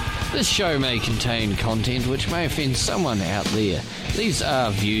disclaimer. This show may contain content which may offend someone out there. These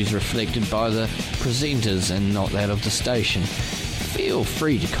are views reflected by the presenters and not that of the station. Feel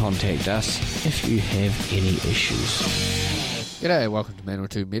free to contact us if you have any issues. G'day, welcome to Manual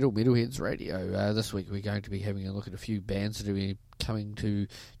 2 Metalheads Radio. This week we're going to be having a look at a few bands that will be coming to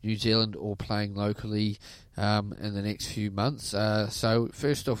New Zealand or playing locally in the next few months. So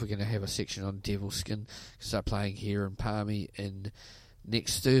first off, we're going to have a section on Devilskin, because they're playing here in Palmy in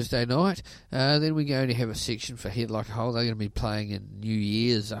next Thursday night. Then we're going to have a section for Head Like a Hole. They're going to be playing in New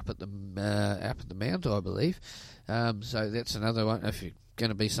Year's up at the Mount, I believe. So that's another one. If you're going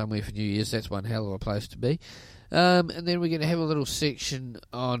to be somewhere for New Year's, that's one hell of a place to be. And then we're going to have a little section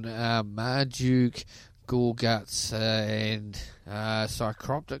on Marduk, Gorguts, and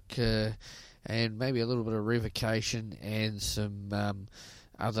Psychroptic, and maybe a little bit of Revocation and some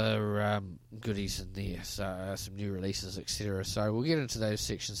other goodies in there, so some new releases, etc. So we'll get into those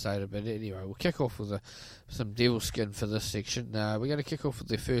sections later, but anyway, we'll kick off with some Devilskin for this section. We're going to kick off with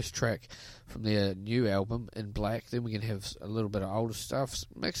their first track from their new album, In Black. Then we're going to have a little bit of older stuff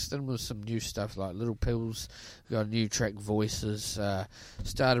mixed in with some new stuff like Little Pills. We've got a new track, Voices,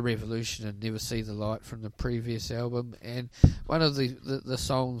 Start a Revolution and Never See the Light from the previous album, and one of the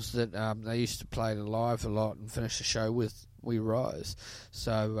songs that they used to play live a lot and finish the show with, We Rise.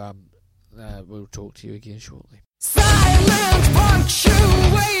 So we'll talk to you again shortly. Silence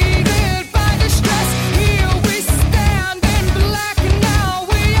punctuated by distress. Here we stand in black, and now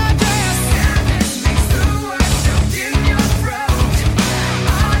we are dressed. Sadness makes the words choke in your throat.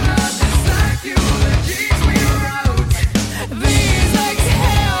 Honor the eulogies we wrote. These legs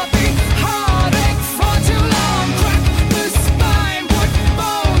heavy, heartache for too long. Crack the spine, put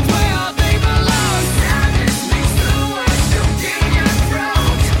bones where they belong. Sadness makes the words choke in your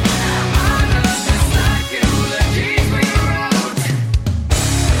throat. Honor the eulogies we wrote.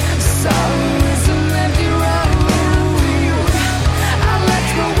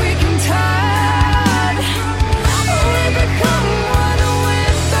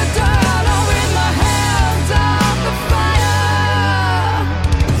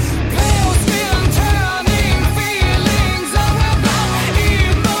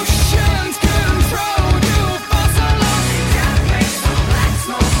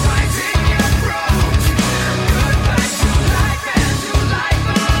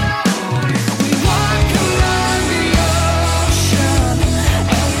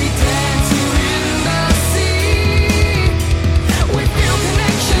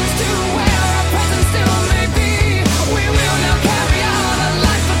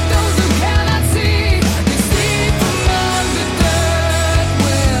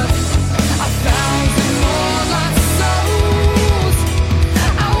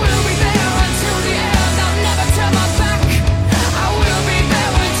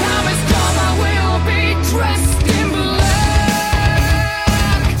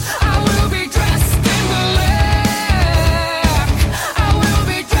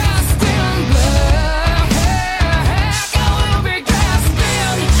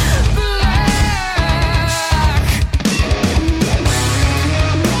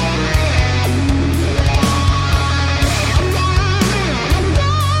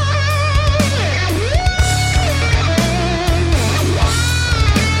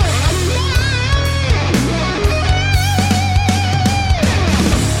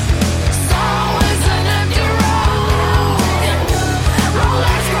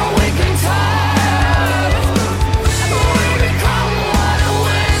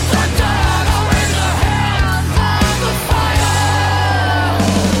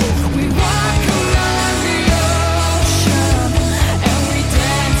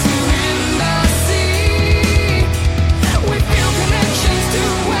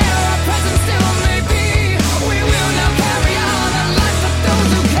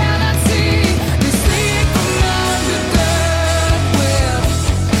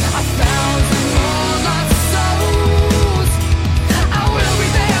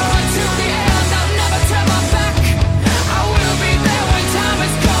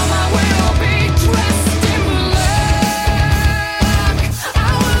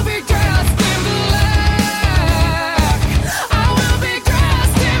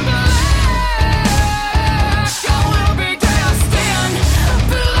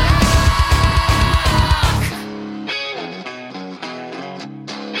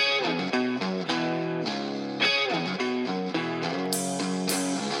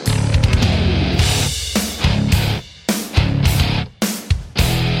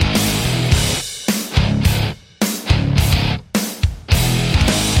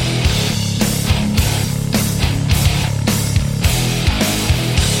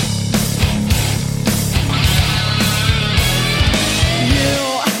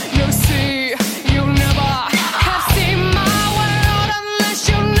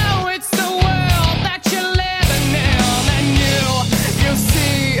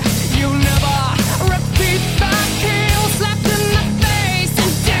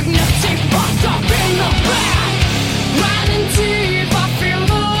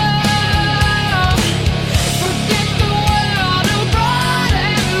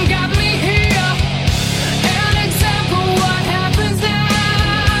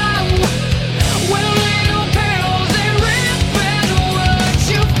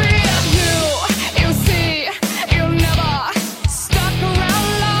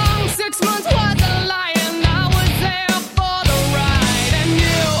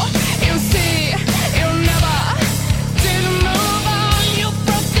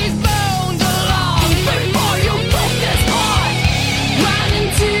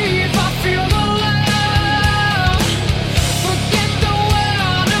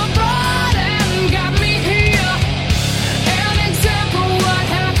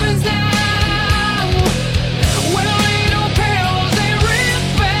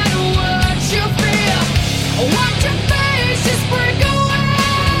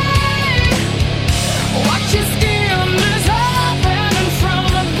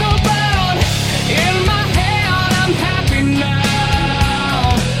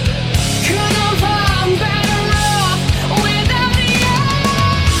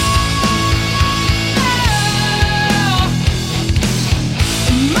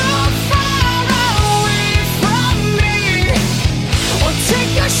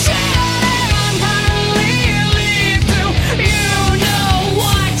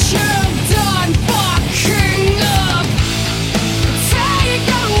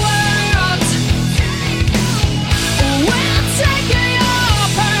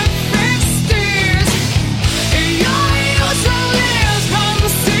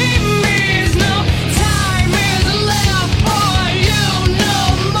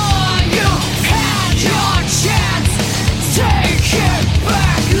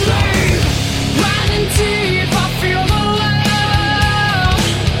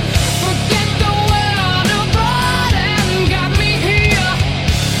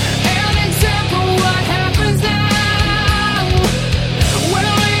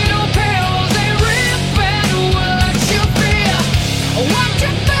 Watch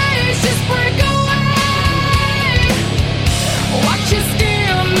your face just break away. Watch your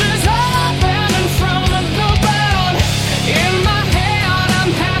skin is open in front of the bone. In my head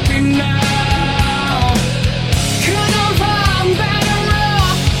I'm happy now, 'cause I'm fine better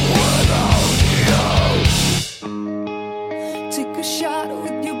off without you. Take a shot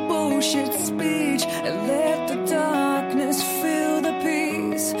with your bullshit speech and let the darkness fill the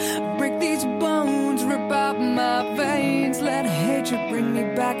peace. Break these bones, rip out my veins, let hatred bring me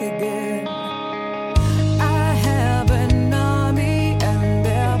back again. I have an army and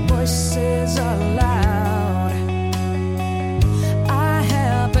their voices are loud. I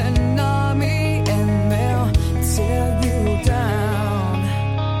have an army and they'll tear you down.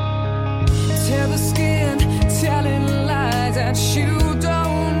 Tear the skin, telling lies that you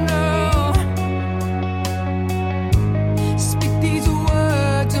don't know. Speak these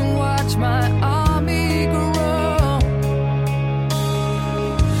words and watch my army grow.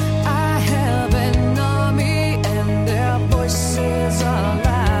 I have an army and their voices are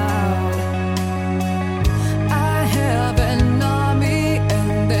loud. I have an army and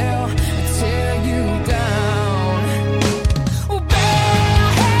they'll tear you down.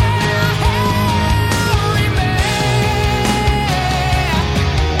 Bury me,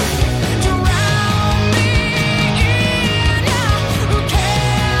 drown me in your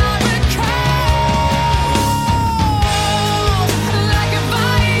chemicals, like a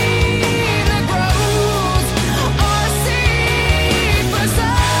vine that grows or a seed for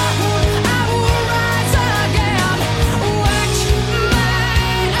someone. I will rise again. Watch my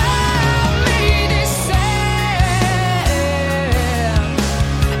army descend.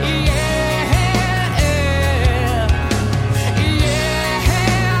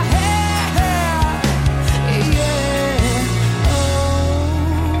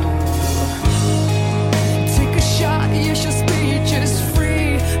 Take a shot, yes, your speech is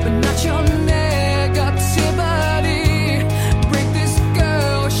free, but not your negativity. Break this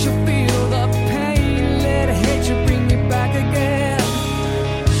girl, she'll feel the pain. Let hatred bring me back again.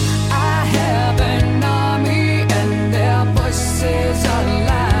 I have an army and their voices are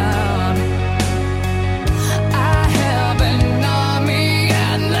loud. I have an army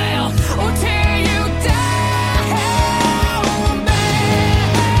and they'll tear you down.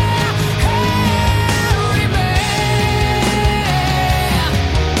 Bury me,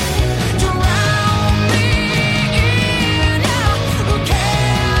 drown me in your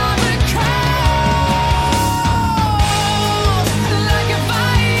chemicals, like a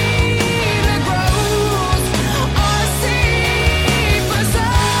vine that grows or a seed for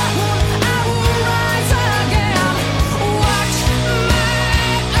someone. I will rise again. Watch my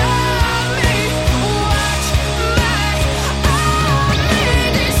army, watch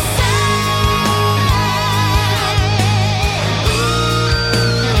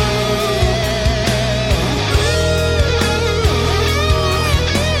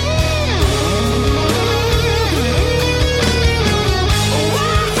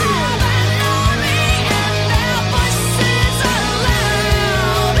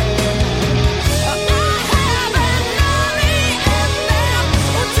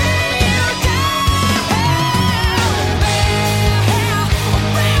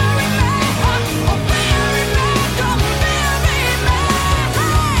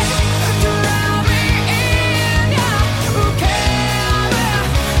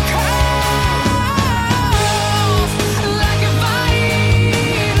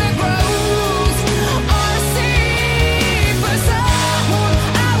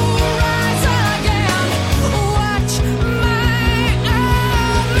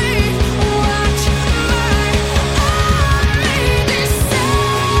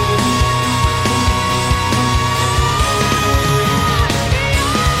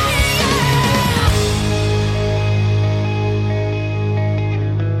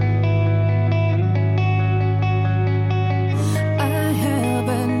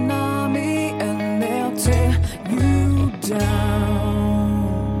army and they'll tear you down.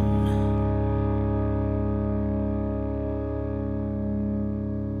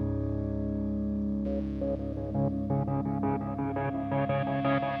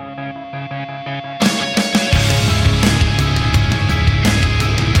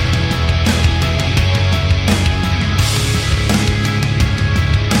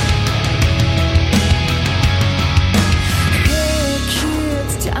 Hey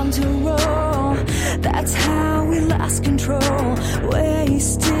kids, time to roll. That's how we lost control.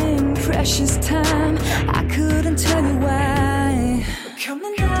 Wasting precious time. I couldn't tell you why. Come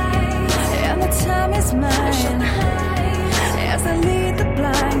the night, and the time is mine. As I lead the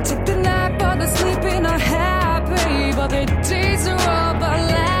blind, took the night, but the sleeping are happy. But the days are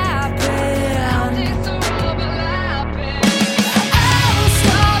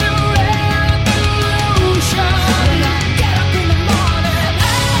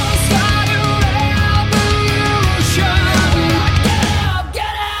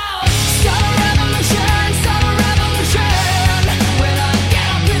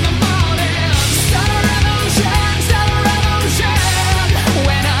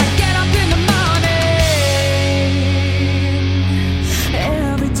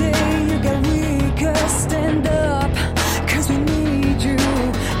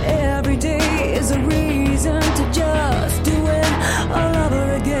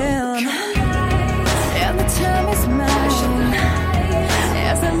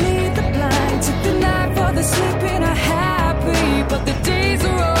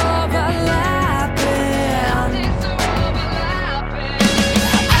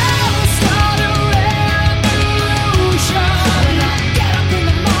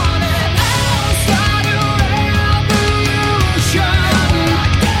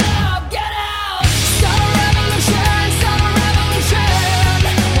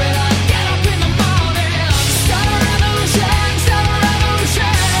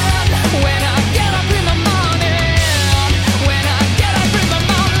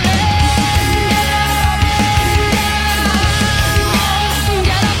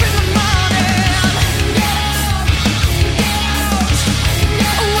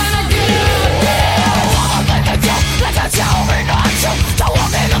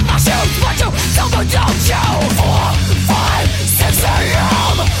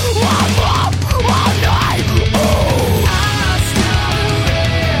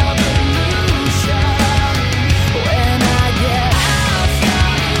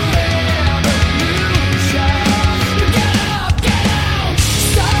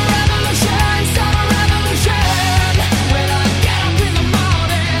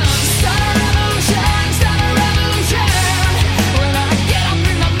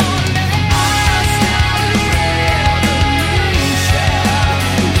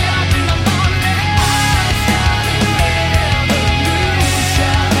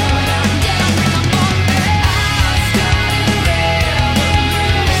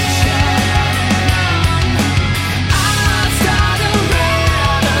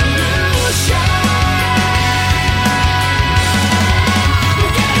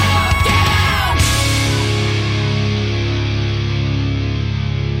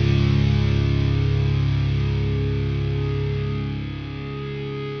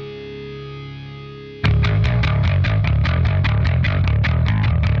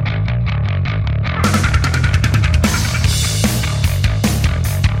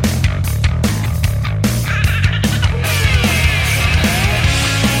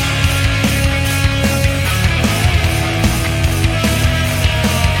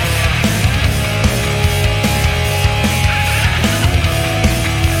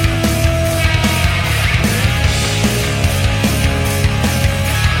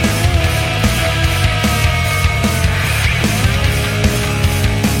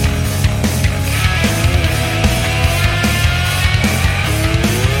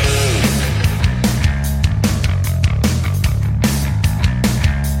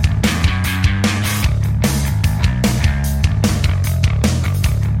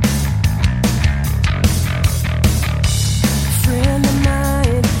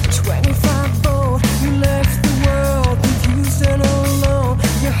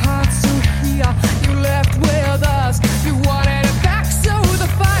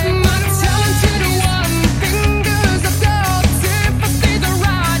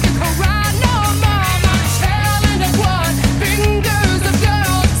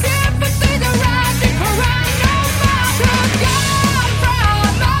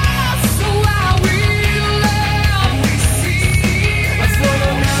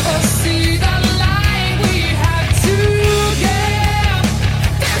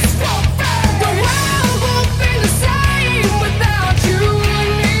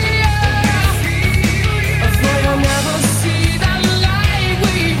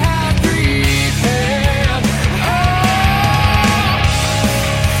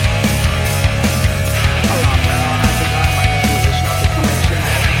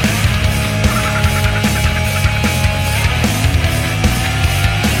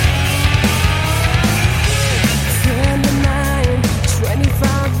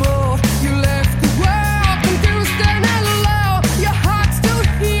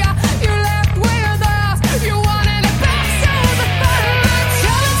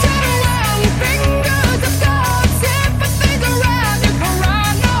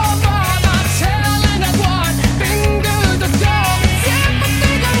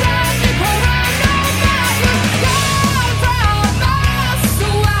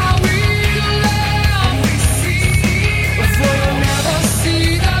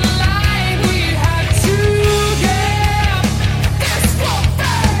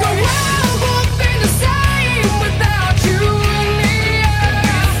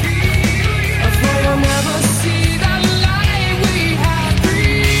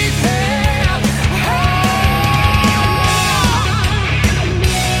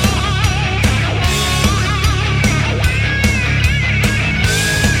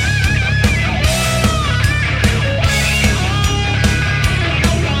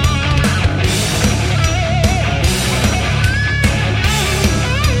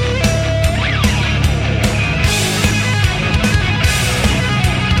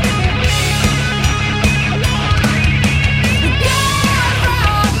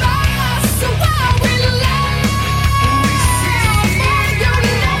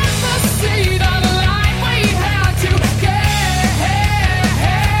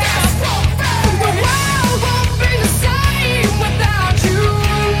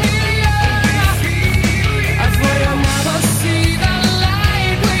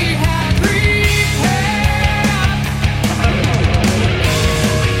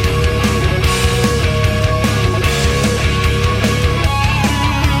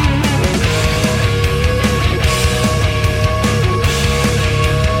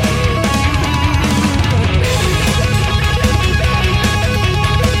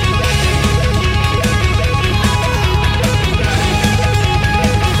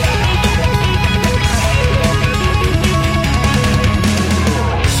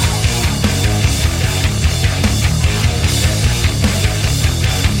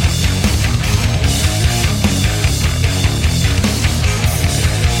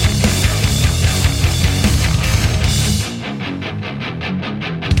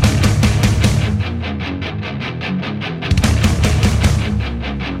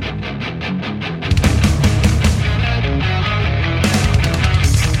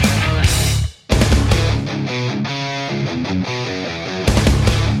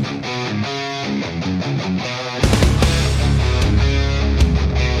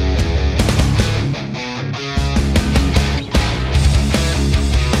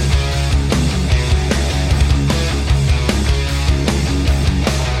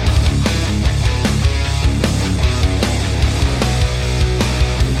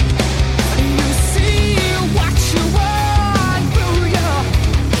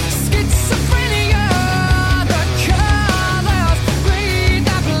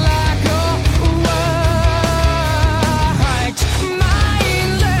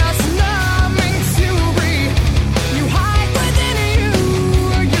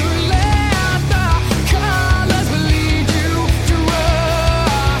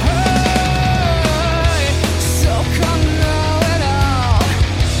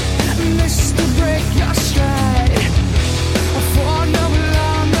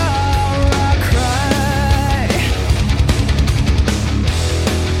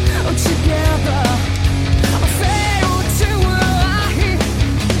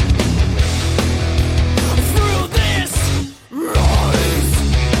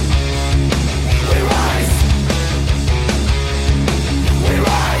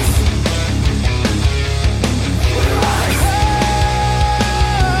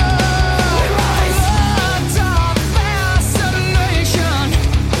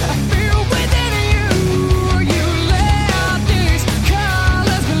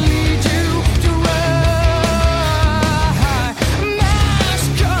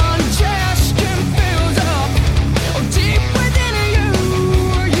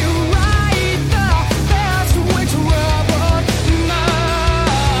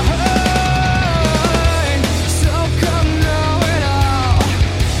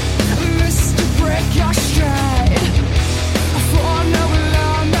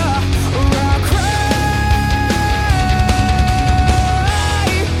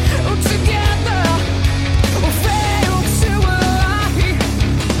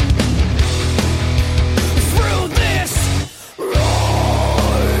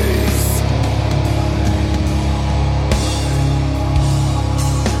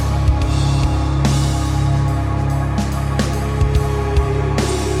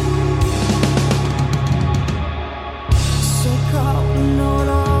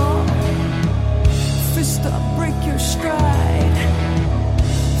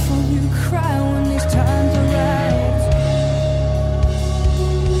cry